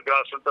ವೆಟ್ಟಿವೇರ್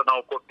ಗ್ರಾಸ್ ಅಂತ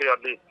ನಾವು ಕೊಟ್ಟು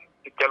ಅಲ್ಲಿ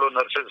ಕೆಲವು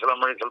ನರ್ಸರೀಸ್ ಎಲ್ಲ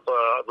ಮಾಡಿ ಸ್ವಲ್ಪ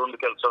ಅದೊಂದು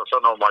ಕೆಲಸ ಸಹ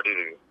ನಾವು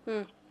ಮಾಡಿದೀವಿ.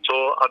 ಸೊ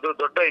ಅದು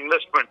ದೊಡ್ಡ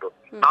ಇನ್ವೆಸ್ಟ್ಮೆಂಟ್.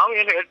 ನಾವು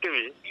ಏನು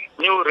ಹೇಳ್ತೀವಿ,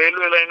 ನೀವು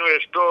ರೈಲ್ವೆ ಲೈನ್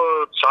ಎಷ್ಟೋ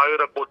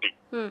 1000 ಕೋಟಿ,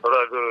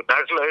 ಅದು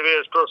ನ್ಯಾಷನಲ್ ಹೈವೇ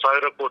ಎಷ್ಟೋ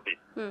 1000 ಕೋಟಿ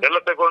ಎಲ್ಲ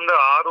ತಗೊಂಡು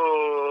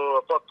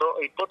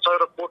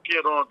 20,000 ಕೋಟಿ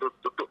ಏನೋ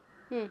ದುಡ್ಡು,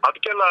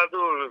 ಅದಕ್ಕೆಲ್ಲ ಅದು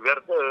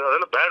ವ್ಯರ್ಥ,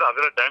 ಅದೆಲ್ಲ ಬೇಡ,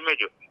 ಅದೆಲ್ಲ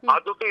ಡ್ಯಾಮೇಜ್. ಆ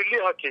ದುಡ್ಡು ಇಲ್ಲಿ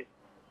ಹಾಕಿ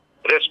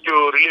ರೆಸ್ಕ್ಯೂ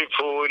ರಿಲೀಫ್,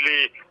 ಇಲ್ಲಿ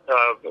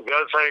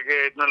ವ್ಯವಸಾಯಕ್ಕೆ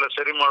ಇದನ್ನೆಲ್ಲ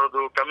ಸರಿ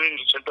ಮಾಡೋದು,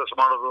 ಕಮ್ಯುನಿಟಿ ಸೆಂಟರ್ಸ್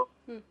ಮಾಡೋದು,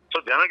 ಸೊ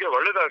ಜನಕ್ಕೆ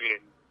ಒಳ್ಳೇದಾಗ್ಲಿ.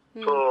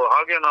 ಸೊ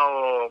ಹಾಗೆ ನಾವು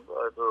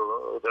ಅದು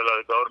ಇದೆಲ್ಲ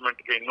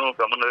ಗವರ್ಮೆಂಟ್ಗೆ ಇನ್ನೂ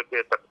ಗಮನಕ್ಕೆ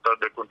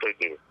ತರಬೇಕು ಅಂತ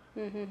ಇದ್ದೀವಿ.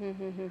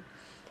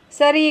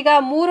 ಸರ್, ಈಗ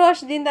 3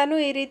 ವರ್ಷದಿಂದನೂ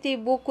ಈ ರೀತಿ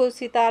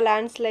ಭೂಕುಸಿತ,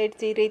 ಲ್ಯಾಂಡ್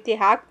ಸ್ಲೈಡ್ಸ್ ಈ ರೀತಿ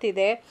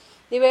ಆಗ್ತಿದೆ.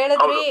 ನೀವು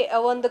ಹೇಳಿದ್ರಿ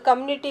ಒಂದು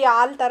ಕಮ್ಯುನಿಟಿ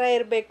ಹಾಲ್ ಥರ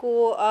ಇರಬೇಕು,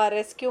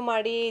 ರೆಸ್ಕ್ಯೂ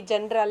ಮಾಡಿ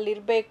ಜನರು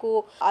ಅಲ್ಲಿರಬೇಕು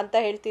ಅಂತ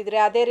ಹೇಳ್ತಿದ್ರೆ,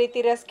 ಅದೇ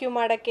ರೀತಿ ರೆಸ್ಕ್ಯೂ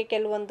ಮಾಡೋಕ್ಕೆ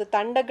ಕೆಲವೊಂದು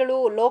ತಂಡಗಳು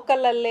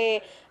ಲೋಕಲಲ್ಲೇ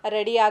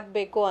ರೆಡಿ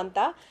ಆಗಬೇಕು ಅಂತ.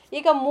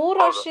 ಈಗ 3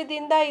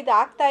 ವರ್ಷದಿಂದ ಇದು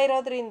ಆಗ್ತಾ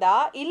ಇರೋದ್ರಿಂದ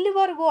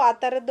ಇಲ್ಲಿವರೆಗೂ ಆ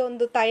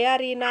ಥರದ್ದೊಂದು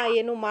ತಯಾರಿನ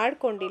ಏನು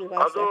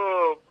ಮಾಡ್ಕೊಂಡಿಲ್ವಾ ಸರ್?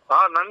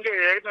 ನಂಗೆ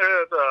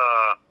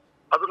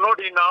ಅದು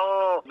ನೋಡಿ, ನಾವು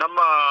ನಮ್ಮ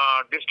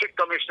ಡಿಸ್ಟ್ರಿಕ್ಟ್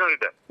ಕಮಿಷನರ್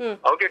ಇದೆ,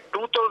 ಅವ್ರಿಗೆ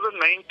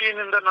 2019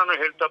 ಇಂದ ನಾನು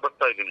ಹೇಳ್ತಾ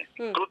ಬರ್ತಾ ಇದ್ದೀನಿ.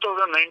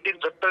 2019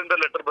 ಸೆಪ್ಟೆಂಬರ್ ಇಂದ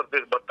ಲೆಟರ್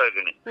ಬರ್ತಾ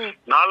ಇದ್ದೀನಿ.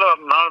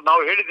 ನಾವು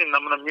ಹೇಳಿದೀನಿ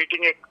ನಮ್ಮನ್ನ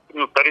ಮೀಟಿಂಗ್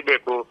ನೀವು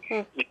ಕರಿಬೇಕು,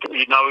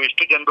 ನಾವು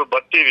ಇಷ್ಟು ಜನರು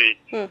ಬರ್ತೀವಿ,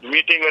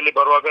 ಮೀಟಿಂಗ್ ಅಲ್ಲಿ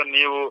ಬರುವಾಗ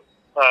ನೀವು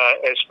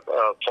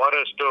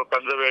ಫಾರೆಸ್ಟ್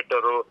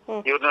ಕನ್ಸರ್ವೇಟರ್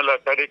ಇವ್ರನ್ನೆಲ್ಲ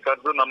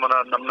ಕರೆದು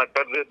ನಮ್ಮನ್ನ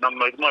ಕರೆದು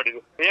ನಮ್ಮ ಇದ್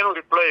ಮಾಡಿದ್ವಿ. ಏನು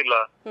ರಿಪ್ಲೈ ಇಲ್ಲ.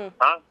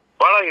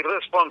 ಬಹಳ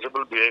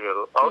ಇರ್ರೆಸ್ಪಾನ್ಸಿಬಲ್ ಬಿಹೇವಿಯರ್.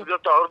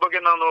 ಅವ್ರ ಬಗ್ಗೆ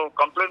ನಾನು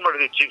ಕಂಪ್ಲೇಂಟ್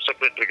ಮಾಡಿದ್ವಿ ಚೀಫ್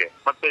ಸೆಕ್ರೆಟರಿಗೆ.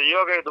 ಮತ್ತೆ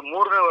ಇವಾಗ ಇದು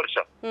 3ನೇ ವರ್ಷ,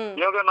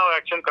 ಇವಾಗ ನಾವು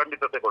ಆಕ್ಷನ್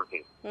ಖಂಡಿತ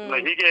ತಗೊಳ್ತೀವಿ.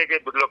 ಹೀಗೆ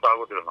ಬಿಡ್ಲಕ್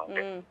ಆಗುದಿಲ್ಲ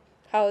ನಮ್ಗೆ.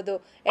 ಹೌದು,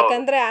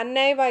 ಯಾಕಂದ್ರೆ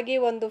ಅನ್ಯಾಯವಾಗಿ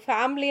ಒಂದು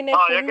ಫ್ಯಾಮಿಲಿನೇ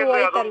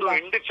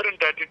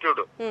ಇಂಡಿಫರೆಂಟ್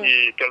ಆಟಿಟ್ಯೂಡ್ ಈ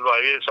ಕೆಲವು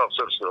IAS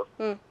ಆಫೀಸರ್ಸ್,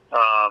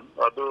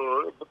 ಅದು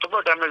ತುಂಬಾ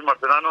ಡ್ಯಾಮೇಜ್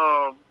ಮಾಡ್ತಾರೆ. ನಾನು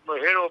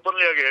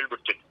ಓಪನ್ಲಿ ಆಗಿ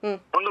ಹೇಳ್ಬಿಡ್ತೀನಿ,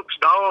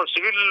 ನಾವು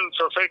ಸಿವಿಲ್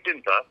ಸೊಸೈಟಿ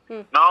ಅಂತ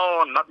ನಾವು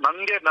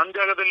ನನ್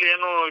ಜಾಗದಲ್ಲಿ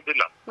ಏನು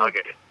ಇದಿಲ್ಲ.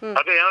 ಹಾಗೆ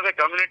ಅದೇ ಏನಾದ್ರೆ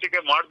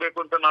ಕಮ್ಯುನಿಟಿಗೆ ಮಾಡ್ಬೇಕು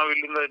ಅಂತ ನಾವು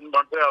ಇಲ್ಲಿಂದ ಇದ್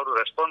ಮಾಡಿದ್ರೆ ಅವ್ರು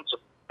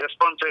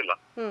ರೆಸ್ಪಾನ್ಸೇ ಇಲ್ಲ.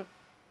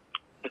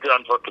 ಇದು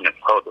ಅನ್ಫಾರ್ಚುನೇಟ್.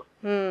 ಹೌದು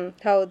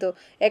ಹೌದು,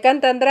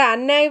 ಯಾಕಂತಂದ್ರೆ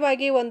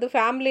ಅನ್ಯಾಯವಾಗಿ ಒಂದು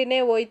ಫ್ಯಾಮಿಲಿನೇ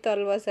ಹೋಯ್ತು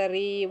ಅಲ್ವಾ ಸರ್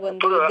ಈ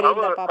ಒಂದು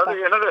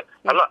ಏನಾದ್ರೆ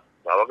ಅಲ್ಲ,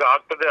 ಯಾವಾಗ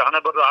ಆಗ್ತದೆ, ಹಣ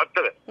ಬರೋದು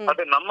ಆಗ್ತದೆ,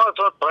 ಅದೇ ನಮ್ಮ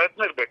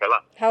ಪ್ರಯತ್ನ ಇರ್ಬೇಕಲ್ಲ.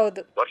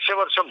 ಹೌದು, ವರ್ಷ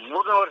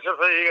 3ನೇ ವರ್ಷ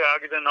ಸಹ ಹೀಗೆ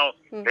ಆಗಿದೆ. ನಾವು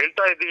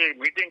ಹೇಳ್ತಾ ಇದ್ದೀವಿ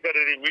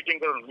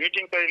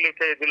ಮೀಟಿಂಗ್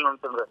ಕರೀಲಿಕ್ಕೆ ಇದಿಲ್ಲ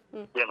ಅಂತಂದ್ರೆ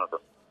ಏನದು?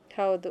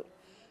 ಹೌದು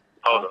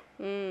ಹೌದು,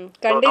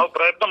 ನಾವು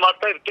ಪ್ರಯತ್ನ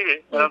ಮಾಡ್ತಾ ಇರ್ತೀವಿ,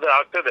 ಏನಾದ್ರೆ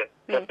ಆಗ್ತದೆ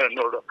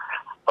ನೋಡು.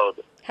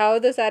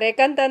 ಹೌದು ಸರ್,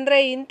 ಯಾಕಂತಂದ್ರೆ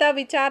ಇಂಥ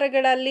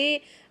ವಿಚಾರಗಳಲ್ಲಿ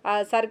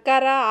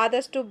ಸರ್ಕಾರ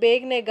ಆದಷ್ಟು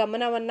ಬೇಗನೆ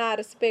ಗಮನವನ್ನ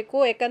ಹರಿಸ್ಬೇಕು.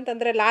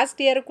 ಯಾಕಂತಂದ್ರೆ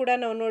ಲಾಸ್ಟ್ ಇಯರ್ ಕೂಡ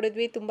ನಾವು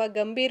ನೋಡಿದ್ವಿ, ತುಂಬಾ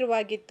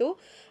ಗಂಭೀರವಾಗಿತ್ತು.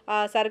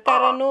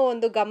 ಸರ್ಕಾರನೂ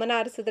ಒಂದು ಗಮನ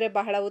ಹರಿಸಿದ್ರೆ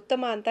ಬಹಳ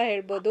ಉತ್ತಮ ಅಂತ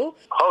ಹೇಳ್ಬೋದು.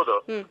 ಹೌದು,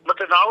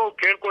 ಮತ್ತೆ ನಾವು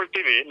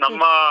ಕೇಳ್ಕೊಳ್ತೀವಿ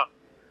ನಮ್ಮ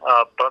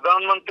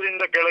ಪ್ರಧಾನ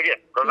ಮಂತ್ರಿಯಿಂದ ಕೆಳಗೆ,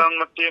 ಪ್ರಧಾನ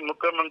ಮಂತ್ರಿ,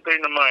 ಮುಖ್ಯಮಂತ್ರಿ,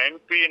 ನಮ್ಮ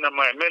MP, ನಮ್ಮ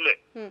MLA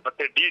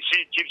ಮತ್ತೆ DC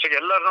ಚೀಫ್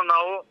ಎಲ್ಲರನ್ನೂ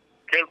ನಾವು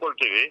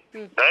ಕೇಳ್ಕೊಳ್ತೀವಿ,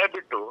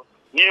 ದಯವಿಟ್ಟು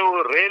ನೀವು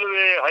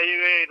ರೈಲ್ವೆ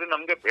ಹೈವೇ ಇದು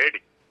ನಮ್ಗೆ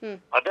ಬೇಡಿ.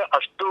 ಅದೇ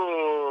ಅಷ್ಟು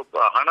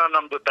ಹಣ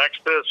ನಮ್ದು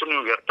ಟ್ಯಾಕ್ಸ್ ಪೇಯರ್ಸ್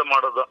ನೀವು ವ್ಯರ್ಥ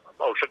ಮಾಡೋದು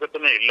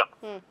ಅವಶ್ಯಕತೆನೇ ಇಲ್ಲ.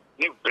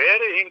 ನೀವು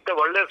ಬೇರೆ ಇಂಥ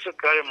ಒಳ್ಳೆ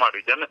ಕಾರ್ಯ ಮಾಡಿ,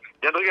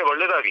 ಜನರಿಗೆ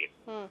ಒಳ್ಳೇದಾಗ್ಲಿ.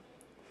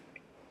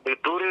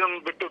 ಟೂರಿಸಂ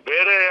ಬಿಟ್ಟು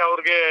ಬೇರೆ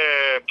ಅವ್ರಿಗೆ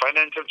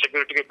ಫೈನಾನ್ಷಿಯಲ್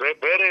ಸೆಕ್ಯೂರಿಟಿಗೆ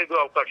ಬೇರೆ ಇದು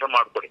ಅವಕಾಶ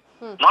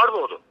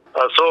ಮಾಡ್ಬೋದು.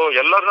 ಸೊ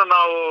ಎಲ್ಲರನ್ನ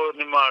ನಾವು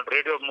ನಿಮ್ಮ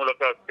ರೇಡಿಯೋ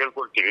ಮೂಲಕ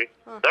ಕೇಳ್ಕೊಳ್ತೀವಿ,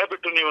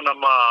 ದಯವಿಟ್ಟು ನೀವು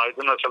ನಮ್ಮ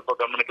ಇದನ್ನ ಸ್ವಲ್ಪ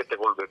ಗಮನಕ್ಕೆ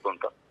ತಗೊಳ್ಬೇಕು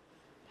ಅಂತ.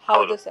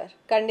 ಹೌದು ಸರ್,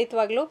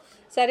 ಖಂಡಿತವಾಗ್ಲೂ.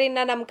 ಸರಿ,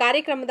 ನಮ್ಮ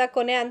ಕಾರ್ಯಕ್ರಮದ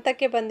ಕೊನೆ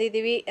ಹಂತಕ್ಕೆ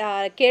ಬಂದಿದ್ದೀವಿ.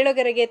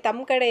 ಕೇಳುಗರಿಗೆ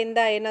ತಮ್ಮ ಕಡೆಯಿಂದ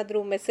ಏನಾದರೂ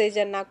ಮೆಸೇಜ್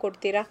ಅನ್ನ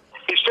ಕೊಡ್ತೀರಾ?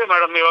 ಇಷ್ಟೇ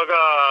ಮೇಡಮ್, ಇವಾಗ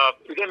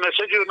ಇದೇ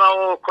ಮೆಸೇಜ್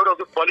ನಾವು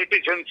ಕೊಡೋದು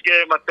ಪಾಲಿಟಿಷಿಯನ್ಸ್ಗೆ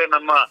ಮತ್ತೆ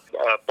ನಮ್ಮ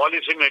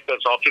ಪಾಲಿಸಿ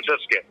ಮೇಕರ್ಸ್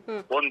ಆಫೀಸರ್ಸ್ಗೆ.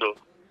 ಒಂದು,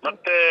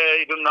 ಮತ್ತೆ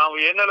ಇದು ನಾವು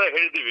ಏನೆಲ್ಲ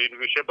ಹೇಳಿದೀವಿ ಇದು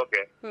ವಿಷಯ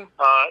ಬಗ್ಗೆ,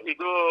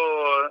 ಇದು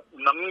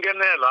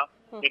ನಮ್ಗೆನೆ ಅಲ್ಲ,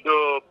 ಇದು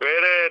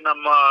ಬೇರೆ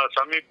ನಮ್ಮ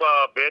ಸಮೀಪ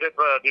ಬೇರೆ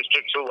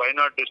ಡಿಸ್ಟ್ರಿಕ್ಟ್ಸ್,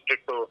 ವಯನಾಡ್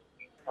ಡಿಸ್ಟ್ರಿಕ್ಟ್,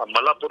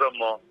 ಮಲಪುರಂ,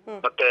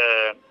 ಮತ್ತೆ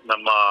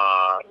ನಮ್ಮ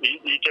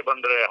ಈಚೆ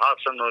ಬಂದ್ರೆ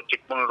ಹಾಸನ,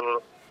 ಚಿಕ್ಕಮಗಳೂರು,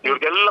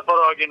 ಇವ್ರಿಗೆಲ್ಲ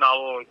ಪರವಾಗಿ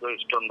ನಾವು ಇದು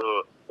ಇಷ್ಟೊಂದು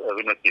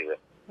ವಿನಂತಿ ಇದೆ.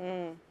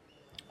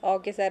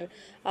 ಓಕೆ ಸರ್,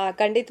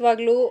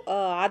 ಖಂಡಿತವಾಗ್ಲೂ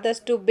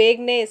ಆದಷ್ಟು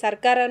ಬೇಗನೆ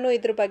ಸರ್ಕಾರನೂ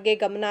ಇದ್ರ ಬಗ್ಗೆ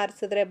ಗಮನ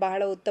ಹರಿಸಿದ್ರೆ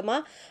ಬಹಳ ಉತ್ತಮ.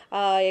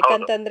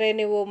 ಯಾಕಂತಂದರೆ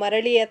ನೀವು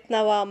ಮರಳಿ ಯತ್ನ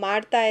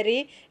ಮಾಡ್ತಾ ಇರಿ,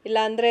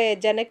 ಇಲ್ಲಾಂದರೆ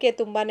ಜನಕ್ಕೆ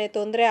ತುಂಬಾ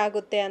ತೊಂದರೆ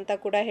ಆಗುತ್ತೆ ಅಂತ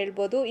ಕೂಡ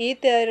ಹೇಳ್ಬೋದು. ಈ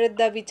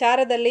ಥರದ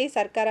ವಿಚಾರದಲ್ಲಿ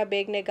ಸರ್ಕಾರ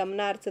ಬೇಗನೆ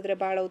ಗಮನ ಹರಿಸಿದ್ರೆ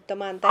ಬಹಳ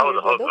ಉತ್ತಮ ಅಂತ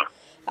ಹೇಳ್ಬೋದು.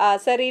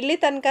 ಸರ್, ಇಲ್ಲಿ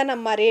ತನಕ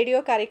ನಮ್ಮ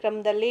ರೇಡಿಯೋ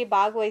ಕಾರ್ಯಕ್ರಮದಲ್ಲಿ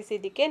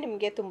ಭಾಗವಹಿಸಿದ್ದಕ್ಕೆ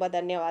ನಿಮಗೆ ತುಂಬ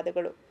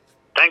ಧನ್ಯವಾದಗಳು.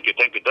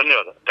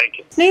 ಧನ್ಯವಾದ.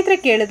 ಸ್ನೇಹಿತರೆ,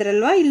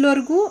 ಕೇಳಿದ್ರಲ್ವಾ,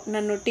 ಇಲ್ಲಿವರೆಗೂ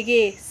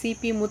ನನ್ನೊಟ್ಟಿಗೆ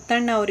CP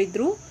ಮುತ್ತಣ್ಣ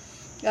ಅವರಿದ್ರು.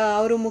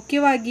 ಅವರು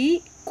ಮುಖ್ಯವಾಗಿ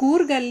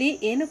ಕೂರ್ಗಲ್ಲಿ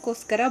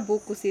ಏನಕ್ಕೋಸ್ಕರ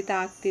ಭೂಕುಸಿತ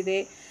ಆಗ್ತಿದೆ,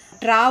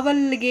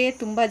 ಟ್ರಾವೆಲ್ಗೆ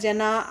ತುಂಬ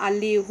ಜನ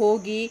ಅಲ್ಲಿ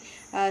ಹೋಗಿ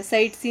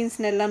ಸೈಟ್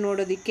ಸೀನ್ಸ್ನೆಲ್ಲ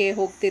ನೋಡೋದಕ್ಕೆ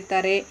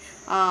ಹೋಗ್ತಿರ್ತಾರೆ,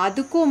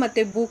 ಅದಕ್ಕೂ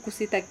ಮತ್ತು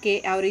ಭೂಕುಸಿತಕ್ಕೆ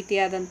ಯಾವ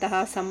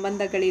ರೀತಿಯಾದಂತಹ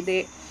ಸಂಬಂಧಗಳಿದೆ,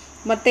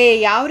 ಮತ್ತು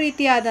ಯಾವ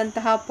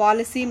ರೀತಿಯಾದಂತಹ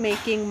ಪಾಲಿಸಿ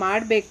ಮೇಕಿಂಗ್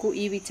ಮಾಡಬೇಕು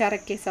ಈ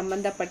ವಿಚಾರಕ್ಕೆ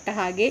ಸಂಬಂಧಪಟ್ಟ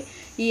ಹಾಗೆ,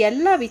 ಈ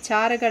ಎಲ್ಲ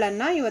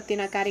ವಿಚಾರಗಳನ್ನು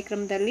ಇವತ್ತಿನ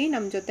ಕಾರ್ಯಕ್ರಮದಲ್ಲಿ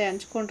ನಮ್ಮ ಜೊತೆ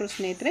ಹಂಚ್ಕೊಂಡ್ರು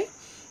ಸ್ನೇಹಿತರೆ.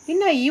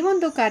 ಇನ್ನು ಈ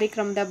ಒಂದು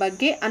ಕಾರ್ಯಕ್ರಮದ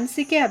ಬಗ್ಗೆ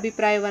ಅನಿಸಿಕೆ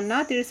ಅಭಿಪ್ರಾಯವನ್ನು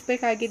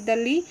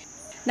ತಿಳಿಸ್ಬೇಕಾಗಿದ್ದಲ್ಲಿ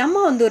ನಮ್ಮ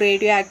ಒಂದು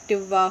ರೇಡಿಯೋ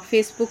ಆ್ಯಕ್ಟಿವ್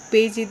ಫೇಸ್ಬುಕ್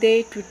ಪೇಜ್ ಇದೆ,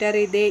 ಟ್ವಿಟರ್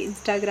ಇದೆ,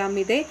 ಇನ್ಸ್ಟಾಗ್ರಾಮ್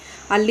ಇದೆ.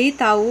 ಅಲ್ಲಿ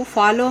ತಾವು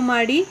ಫಾಲೋ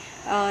ಮಾಡಿ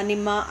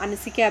ನಿಮ್ಮ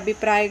ಅನಿಸಿಕೆ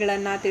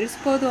ಅಭಿಪ್ರಾಯಗಳನ್ನು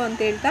ತಿಳಿಸ್ಬೋದು ಅಂತ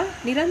ಹೇಳ್ತಾ,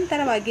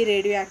 ನಿರಂತರವಾಗಿ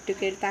ರೇಡಿಯೋ ಆ್ಯಕ್ಟಿವ್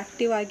ಕೇಳ್ತಾ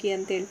ಆ್ಯಕ್ಟಿವ್ ಆಗಿ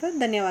ಅಂತ ಹೇಳ್ತಾ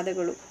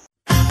ಧನ್ಯವಾದಗಳು.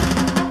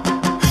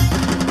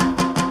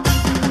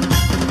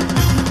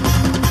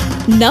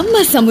 ನಮ್ಮ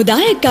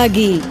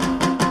ಸಮುದಾಯಕ್ಕಾಗಿ,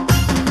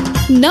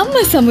 ನಮ್ಮ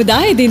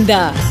ಸಮುದಾಯದಿಂದ,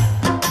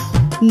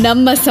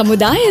 ನಮ್ಮ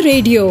ಸಮುದಾಯ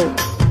ರೇಡಿಯೋ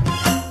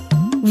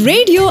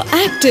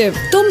ಆಕ್ಟಿವ್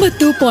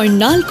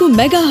 90.4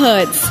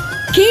 ಮೆಗಾಹರ್ಟ್ಸ್.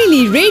 ಕೇಳಿ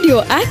ರೇಡಿಯೋ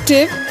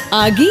ಆಕ್ಟಿವ್,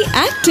 ಆಗಿ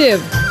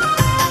ಆಕ್ಟಿವ್.